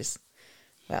 which is,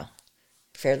 well,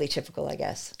 fairly typical, I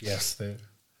guess. Yes,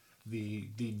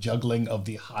 the juggling of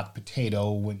the hot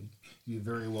potato when you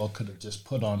very well could have just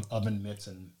put on oven mitts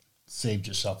and saved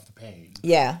yourself the pain.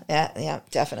 Yeah,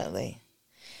 definitely.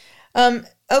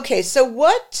 Okay, so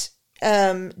what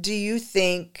do you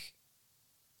think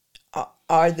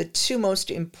are the two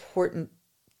most important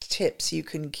tips you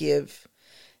can give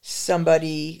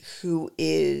somebody who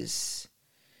is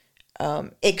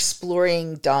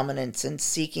exploring dominance and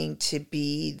seeking to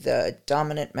be the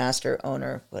dominant master,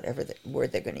 owner, whatever the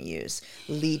word they're going to use,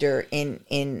 leader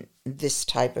in this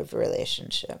type of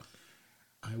relationship?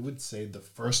 I would say the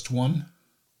first one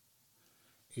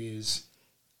is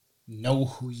know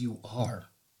who you are.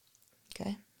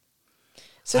 Okay.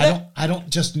 So I don't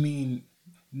just mean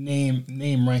name,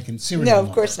 rank, and serial no, number.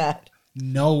 of course not.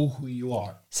 Know who you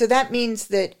are. So that means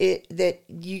that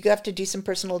you have to do some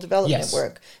personal development Yes.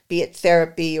 work, be it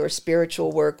therapy or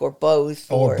spiritual work or both,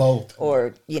 Or both.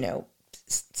 or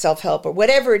self-help or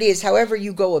whatever it is. However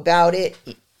you go about it,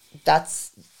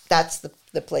 that's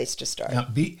the place to start. Now,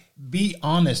 be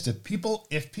honest.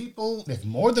 If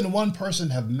more than one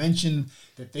person have mentioned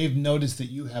that they've noticed that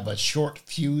you have a short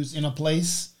fuse in a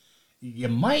place, you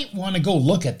might want to go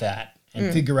look at that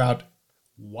and figure out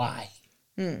why.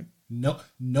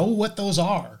 Know what those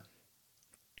are.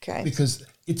 Okay. Because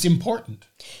it's important.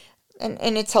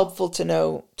 And it's helpful to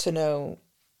know,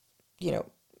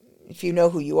 if you know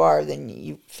who you are, then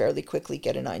you fairly quickly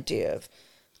get an idea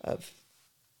of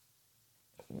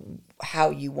how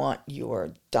you want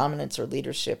your dominance or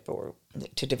leadership or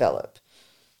to develop.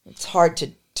 It's hard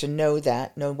to know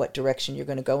what direction you're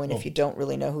going to go in if you don't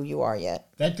really know who you are yet.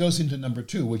 That goes into number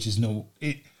 2, which is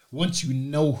once you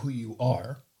know who you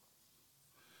are,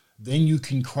 then you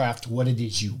can craft what it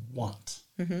is you want.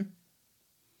 Mm-hmm.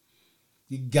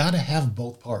 You got to have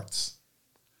both parts.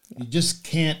 Yeah. You just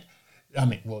can't.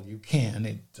 You can.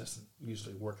 It doesn't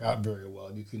usually work out very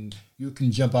well. You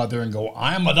can jump out there and go,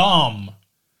 I'm a dom,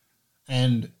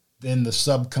 and then the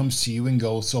sub comes to you and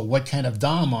goes, so what kind of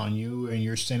dom on you? And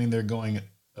you're standing there going,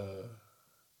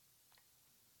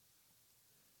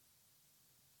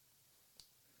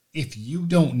 if you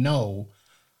don't know,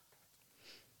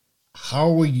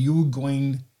 how are you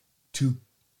going to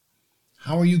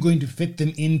fit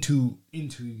them into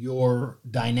your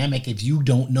dynamic if you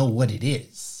don't know what it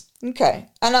is? Okay.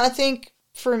 And I think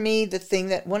for me,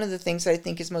 one of the things that I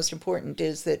think is most important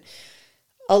is that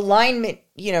alignment,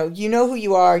 you know who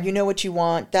you are, you know what you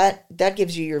want, that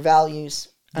gives you your values.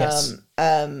 Yes.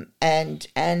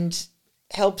 And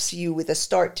helps you with a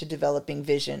start to developing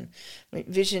vision.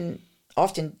 Vision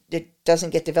often it doesn't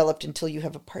get developed until you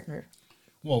have a partner.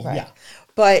 Well, right? Yeah.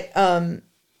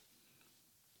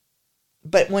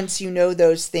 But once you know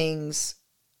those things,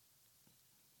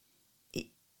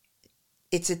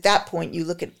 it's at that point you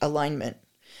look at alignment,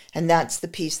 and that's the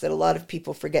piece that a lot of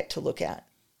people forget to look at.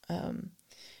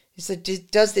 So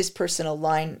does this person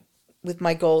align with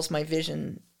my goals, my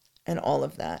vision, and all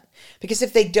of that? Because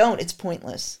if they don't, it's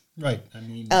pointless. Right. I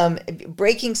mean,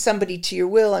 breaking somebody to your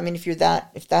will. I mean,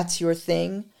 if that's your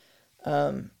thing,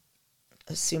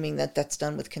 assuming that that's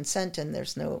done with consent and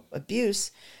there's no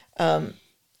abuse,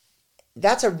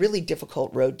 that's a really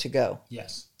difficult road to go.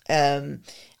 Yes. And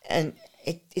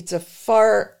it's a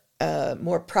far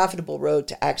more profitable road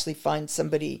to actually find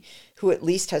somebody who at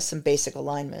least has some basic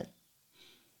alignment.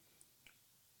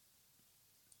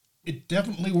 It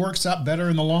definitely works out better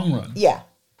in the long run. Yeah.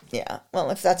 Yeah.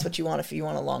 Well, if that's what you want, if you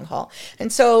want a long haul.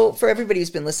 And so for everybody who's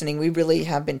been listening, we really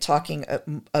have been talking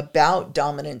about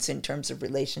dominance in terms of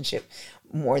relationship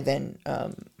more than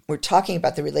we're talking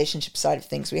about the relationship side of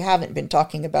things. We haven't been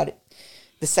talking about it,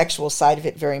 the sexual side of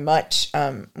it very much.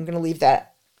 I'm going to leave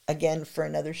that again for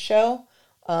another show.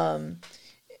 Not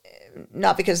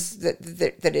because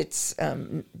that it's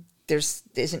there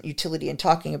isn't utility in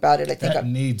talking about it. I think that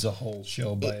needs a whole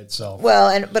show by itself.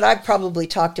 Well, but I've probably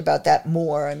talked about that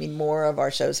more. I mean, more of our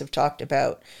shows have talked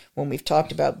about, when we've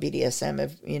talked about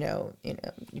BDSM,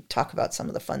 you talk about some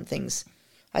of the fun things.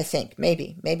 I think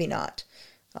maybe not.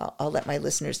 I'll let my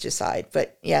listeners decide.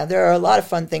 But yeah, there are a lot of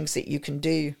fun things that you can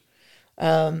do.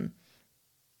 So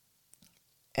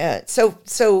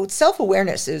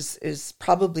self-awareness is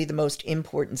probably the most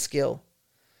important skill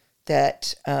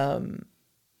that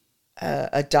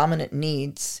a dominant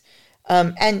needs,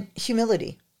 and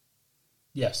humility.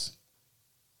 Yes.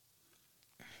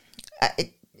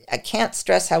 I can't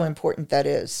stress how important that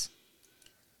is.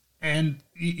 And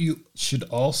you should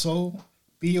also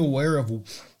be aware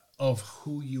of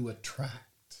who you attract.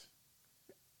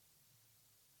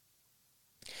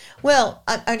 Well,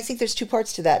 I think there's two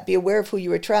parts to that. Be aware of who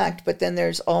you attract, but then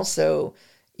there's also,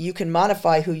 you can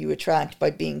modify who you attract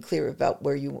by being clear about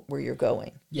where you're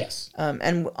going. Yes.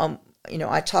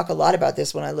 I talk a lot about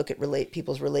this when I look at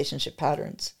people's relationship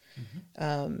patterns,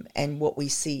 and what we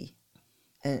see,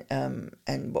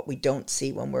 and what we don't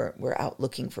see when we're out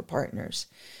looking for partners.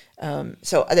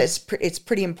 So it's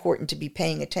pretty important to be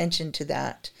paying attention to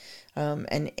that.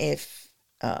 And if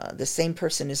the same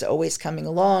person is always coming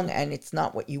along and it's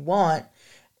not what you want,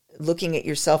 looking at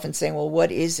yourself and saying, well,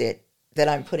 what is it that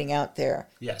I'm putting out there?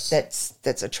 Yes.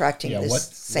 That's attracting this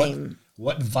same...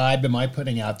 What vibe am I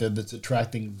putting out there that's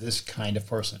attracting this kind of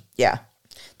person? Yeah,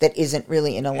 that isn't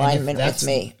really in alignment with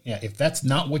me. Yeah, if that's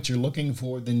not what you're looking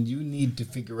for, then you need to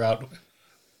figure out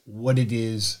what it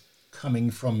is coming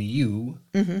from you,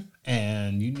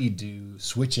 and you need to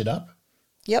switch it up.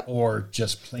 Yep. Or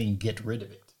just plain get rid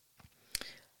of it.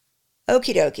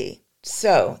 Okie dokie.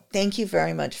 So, thank you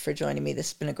very much for joining me.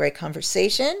 This has been a great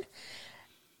conversation.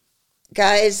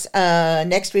 Guys,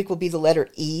 next week will be the letter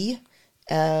E.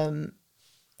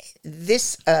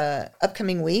 This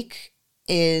upcoming week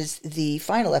is the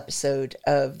final episode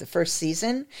of the first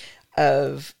season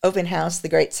of Open House, The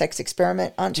Great Sex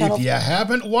Experiment on Channel 4. If you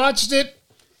haven't watched it,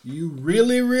 you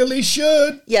really, really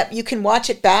should. Yep, you can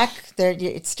watch it back.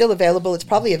 It's still available. It's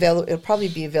probably available. It'll probably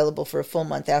be available for a full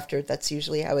month after. That's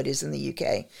usually how it is in the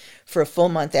UK, for a full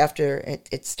month after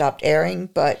it stopped airing.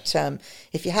 But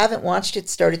if you haven't watched it,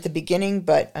 start at the beginning.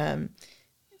 But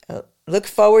look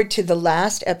forward to the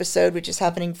last episode, which is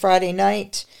happening Friday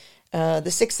night, the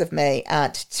 6th of May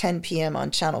at 10 p.m.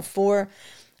 on Channel 4.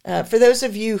 For those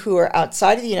of you who are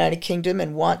outside of the United Kingdom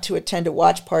and want to attend a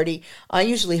watch party, I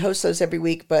usually host those every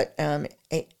week, but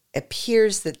it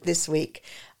appears that this week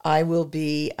I will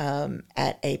be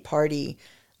at a party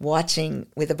watching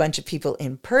with a bunch of people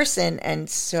in person, and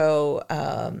so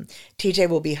TJ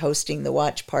will be hosting the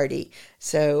watch party.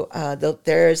 So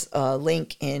there's a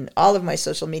link in all of my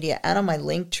social media and on my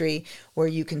link tree where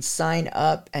you can sign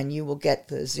up, and you will get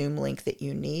the Zoom link that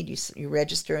you need. You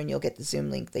register and you'll get the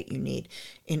Zoom link that you need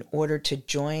in order to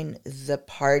join the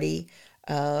party.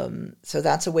 So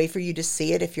that's a way for you to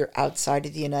see it if you're outside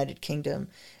of the United Kingdom.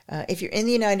 If you're in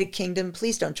the United Kingdom,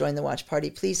 please don't join the watch party.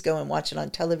 Please go and watch it on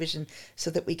television so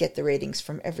that we get the ratings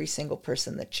from every single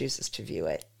person that chooses to view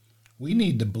it. We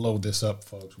need to blow this up,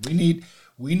 folks. We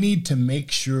need to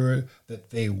make sure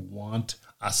that they want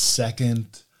a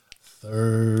second,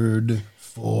 third,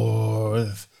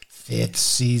 fourth, fifth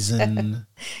season.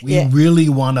 We really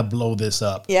want to blow this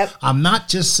up. Yep. I'm not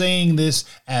just saying this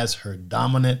as her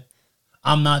dominant.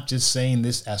 I'm not just saying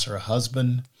this as her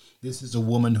husband. This is a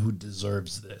woman who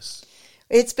deserves this.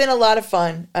 It's been a lot of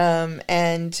fun.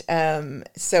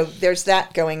 So there's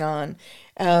that going on.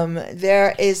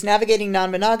 There is Navigating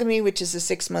Non-Monogamy, which is a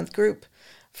 6-month group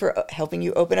for helping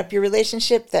you open up your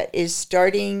relationship. That is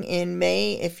starting in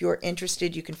May. If you're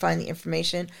interested, you can find the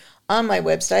information on my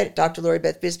website at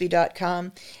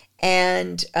drloribethbisbey.com.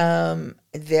 And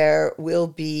there will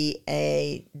be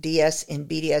a DS in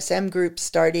BDSM group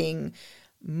starting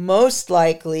most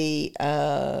likely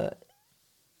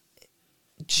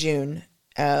June.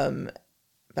 But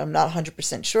I'm not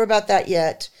 100% sure about that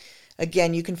yet.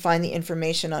 Again, you can find the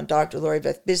information on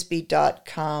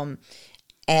drloribethbisbey.com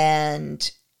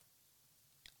and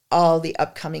all the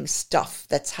upcoming stuff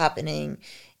that's happening.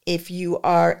 If you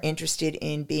are interested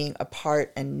in being a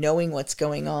part and knowing what's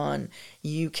going on,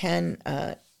 you can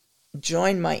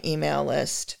join my email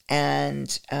list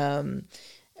and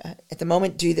at the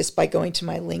moment do this by going to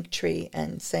my link tree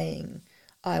and saying,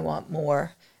 I want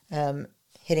more,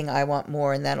 hitting I want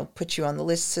more, and that'll put you on the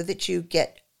list so that you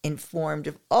get informed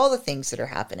of all the things that are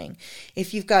happening.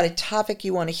 If you've got a topic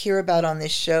you want to hear about on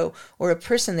this show or a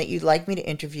person that you'd like me to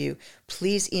interview,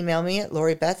 please email me at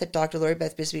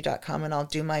loribeth@drloribethbisbey.com and I'll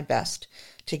do my best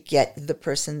to get the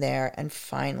person there. And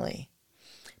finally,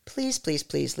 please, please,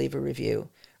 please leave a review.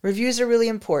 Reviews are really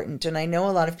important, and I know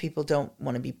a lot of people don't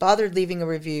want to be bothered leaving a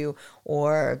review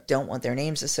or don't want their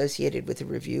names associated with a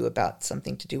review about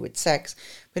something to do with sex,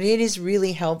 but it is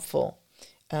really helpful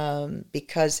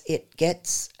because it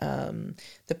gets the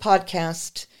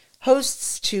podcast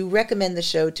hosts to recommend the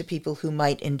show to people who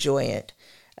might enjoy it.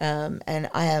 And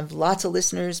I have lots of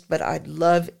listeners, but I'd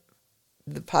love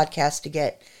the podcast to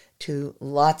get to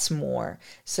lots more.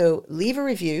 So leave a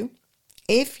review.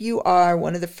 If you are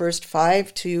one of the first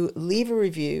 5 to leave a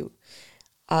review,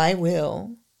 I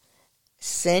will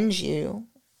send you,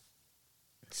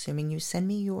 assuming you send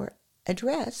me your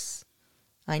address,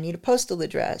 I need a postal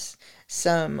address,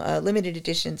 some limited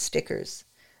edition stickers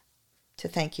to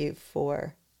thank you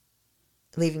for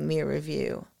leaving me a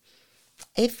review.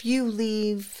 If you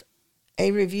leave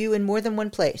a review in more than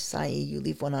one place, i.e. you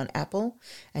leave one on Apple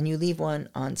and you leave one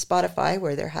on Spotify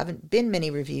where there haven't been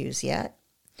many reviews yet,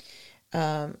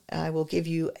 I will give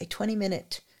you a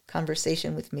 20-minute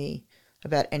conversation with me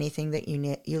about anything that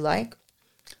you like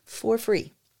for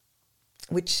free,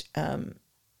 which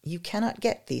you cannot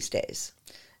get these days.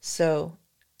 So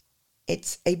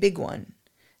it's a big one.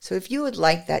 So if you would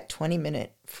like that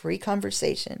 20-minute free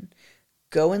conversation,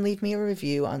 go and leave me a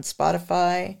review on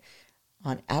Spotify,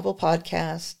 on Apple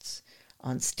Podcasts,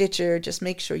 on Stitcher. Just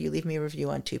make sure you leave me a review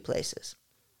on 2 places.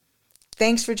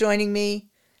 Thanks for joining me.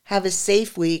 Have a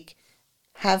safe week.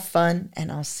 Have fun,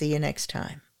 and I'll see you next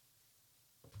time.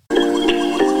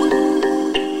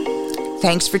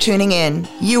 Thanks for tuning in.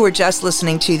 You were just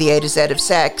listening to the A to Z of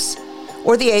Sex,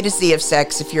 or the A to Z of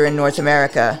Sex if you're in North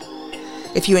America.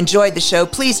 If you enjoyed the show,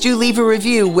 please do leave a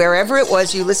review wherever it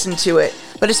was you listened to it,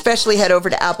 but especially head over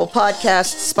to Apple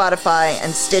Podcasts, Spotify,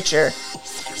 and Stitcher.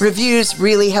 Reviews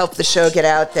really help the show get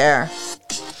out there.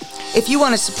 If you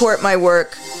want to support my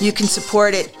work, you can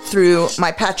support it through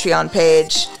my Patreon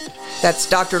page. That's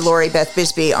Dr. Lori Beth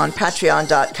Bisbey on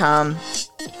patreon.com.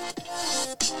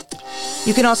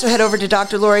 You can also head over to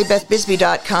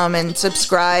drloribethbisbey.com and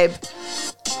subscribe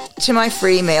to my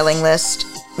free mailing list,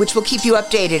 which will keep you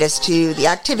updated as to the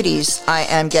activities I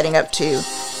am getting up to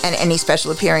and any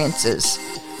special appearances.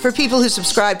 For people who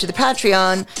subscribe to the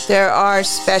Patreon, there are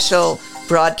special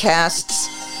broadcasts,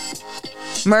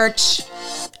 merch,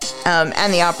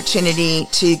 and the opportunity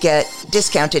to get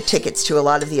discounted tickets to a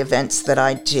lot of the events that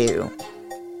I do.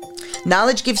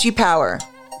 Knowledge gives you power.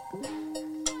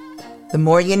 The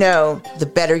more you know, the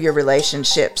better your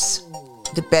relationships,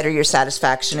 the better your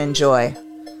satisfaction and joy.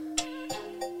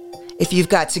 If you've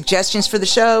got suggestions for the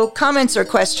show, comments, or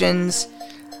questions,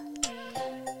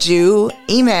 do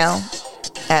email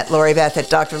at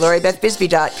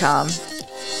loribeth@drloribethbisbey.com,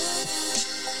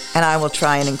 and I will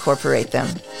try and incorporate them.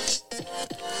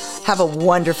 Have a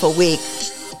wonderful week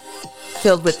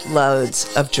filled with loads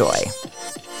of joy.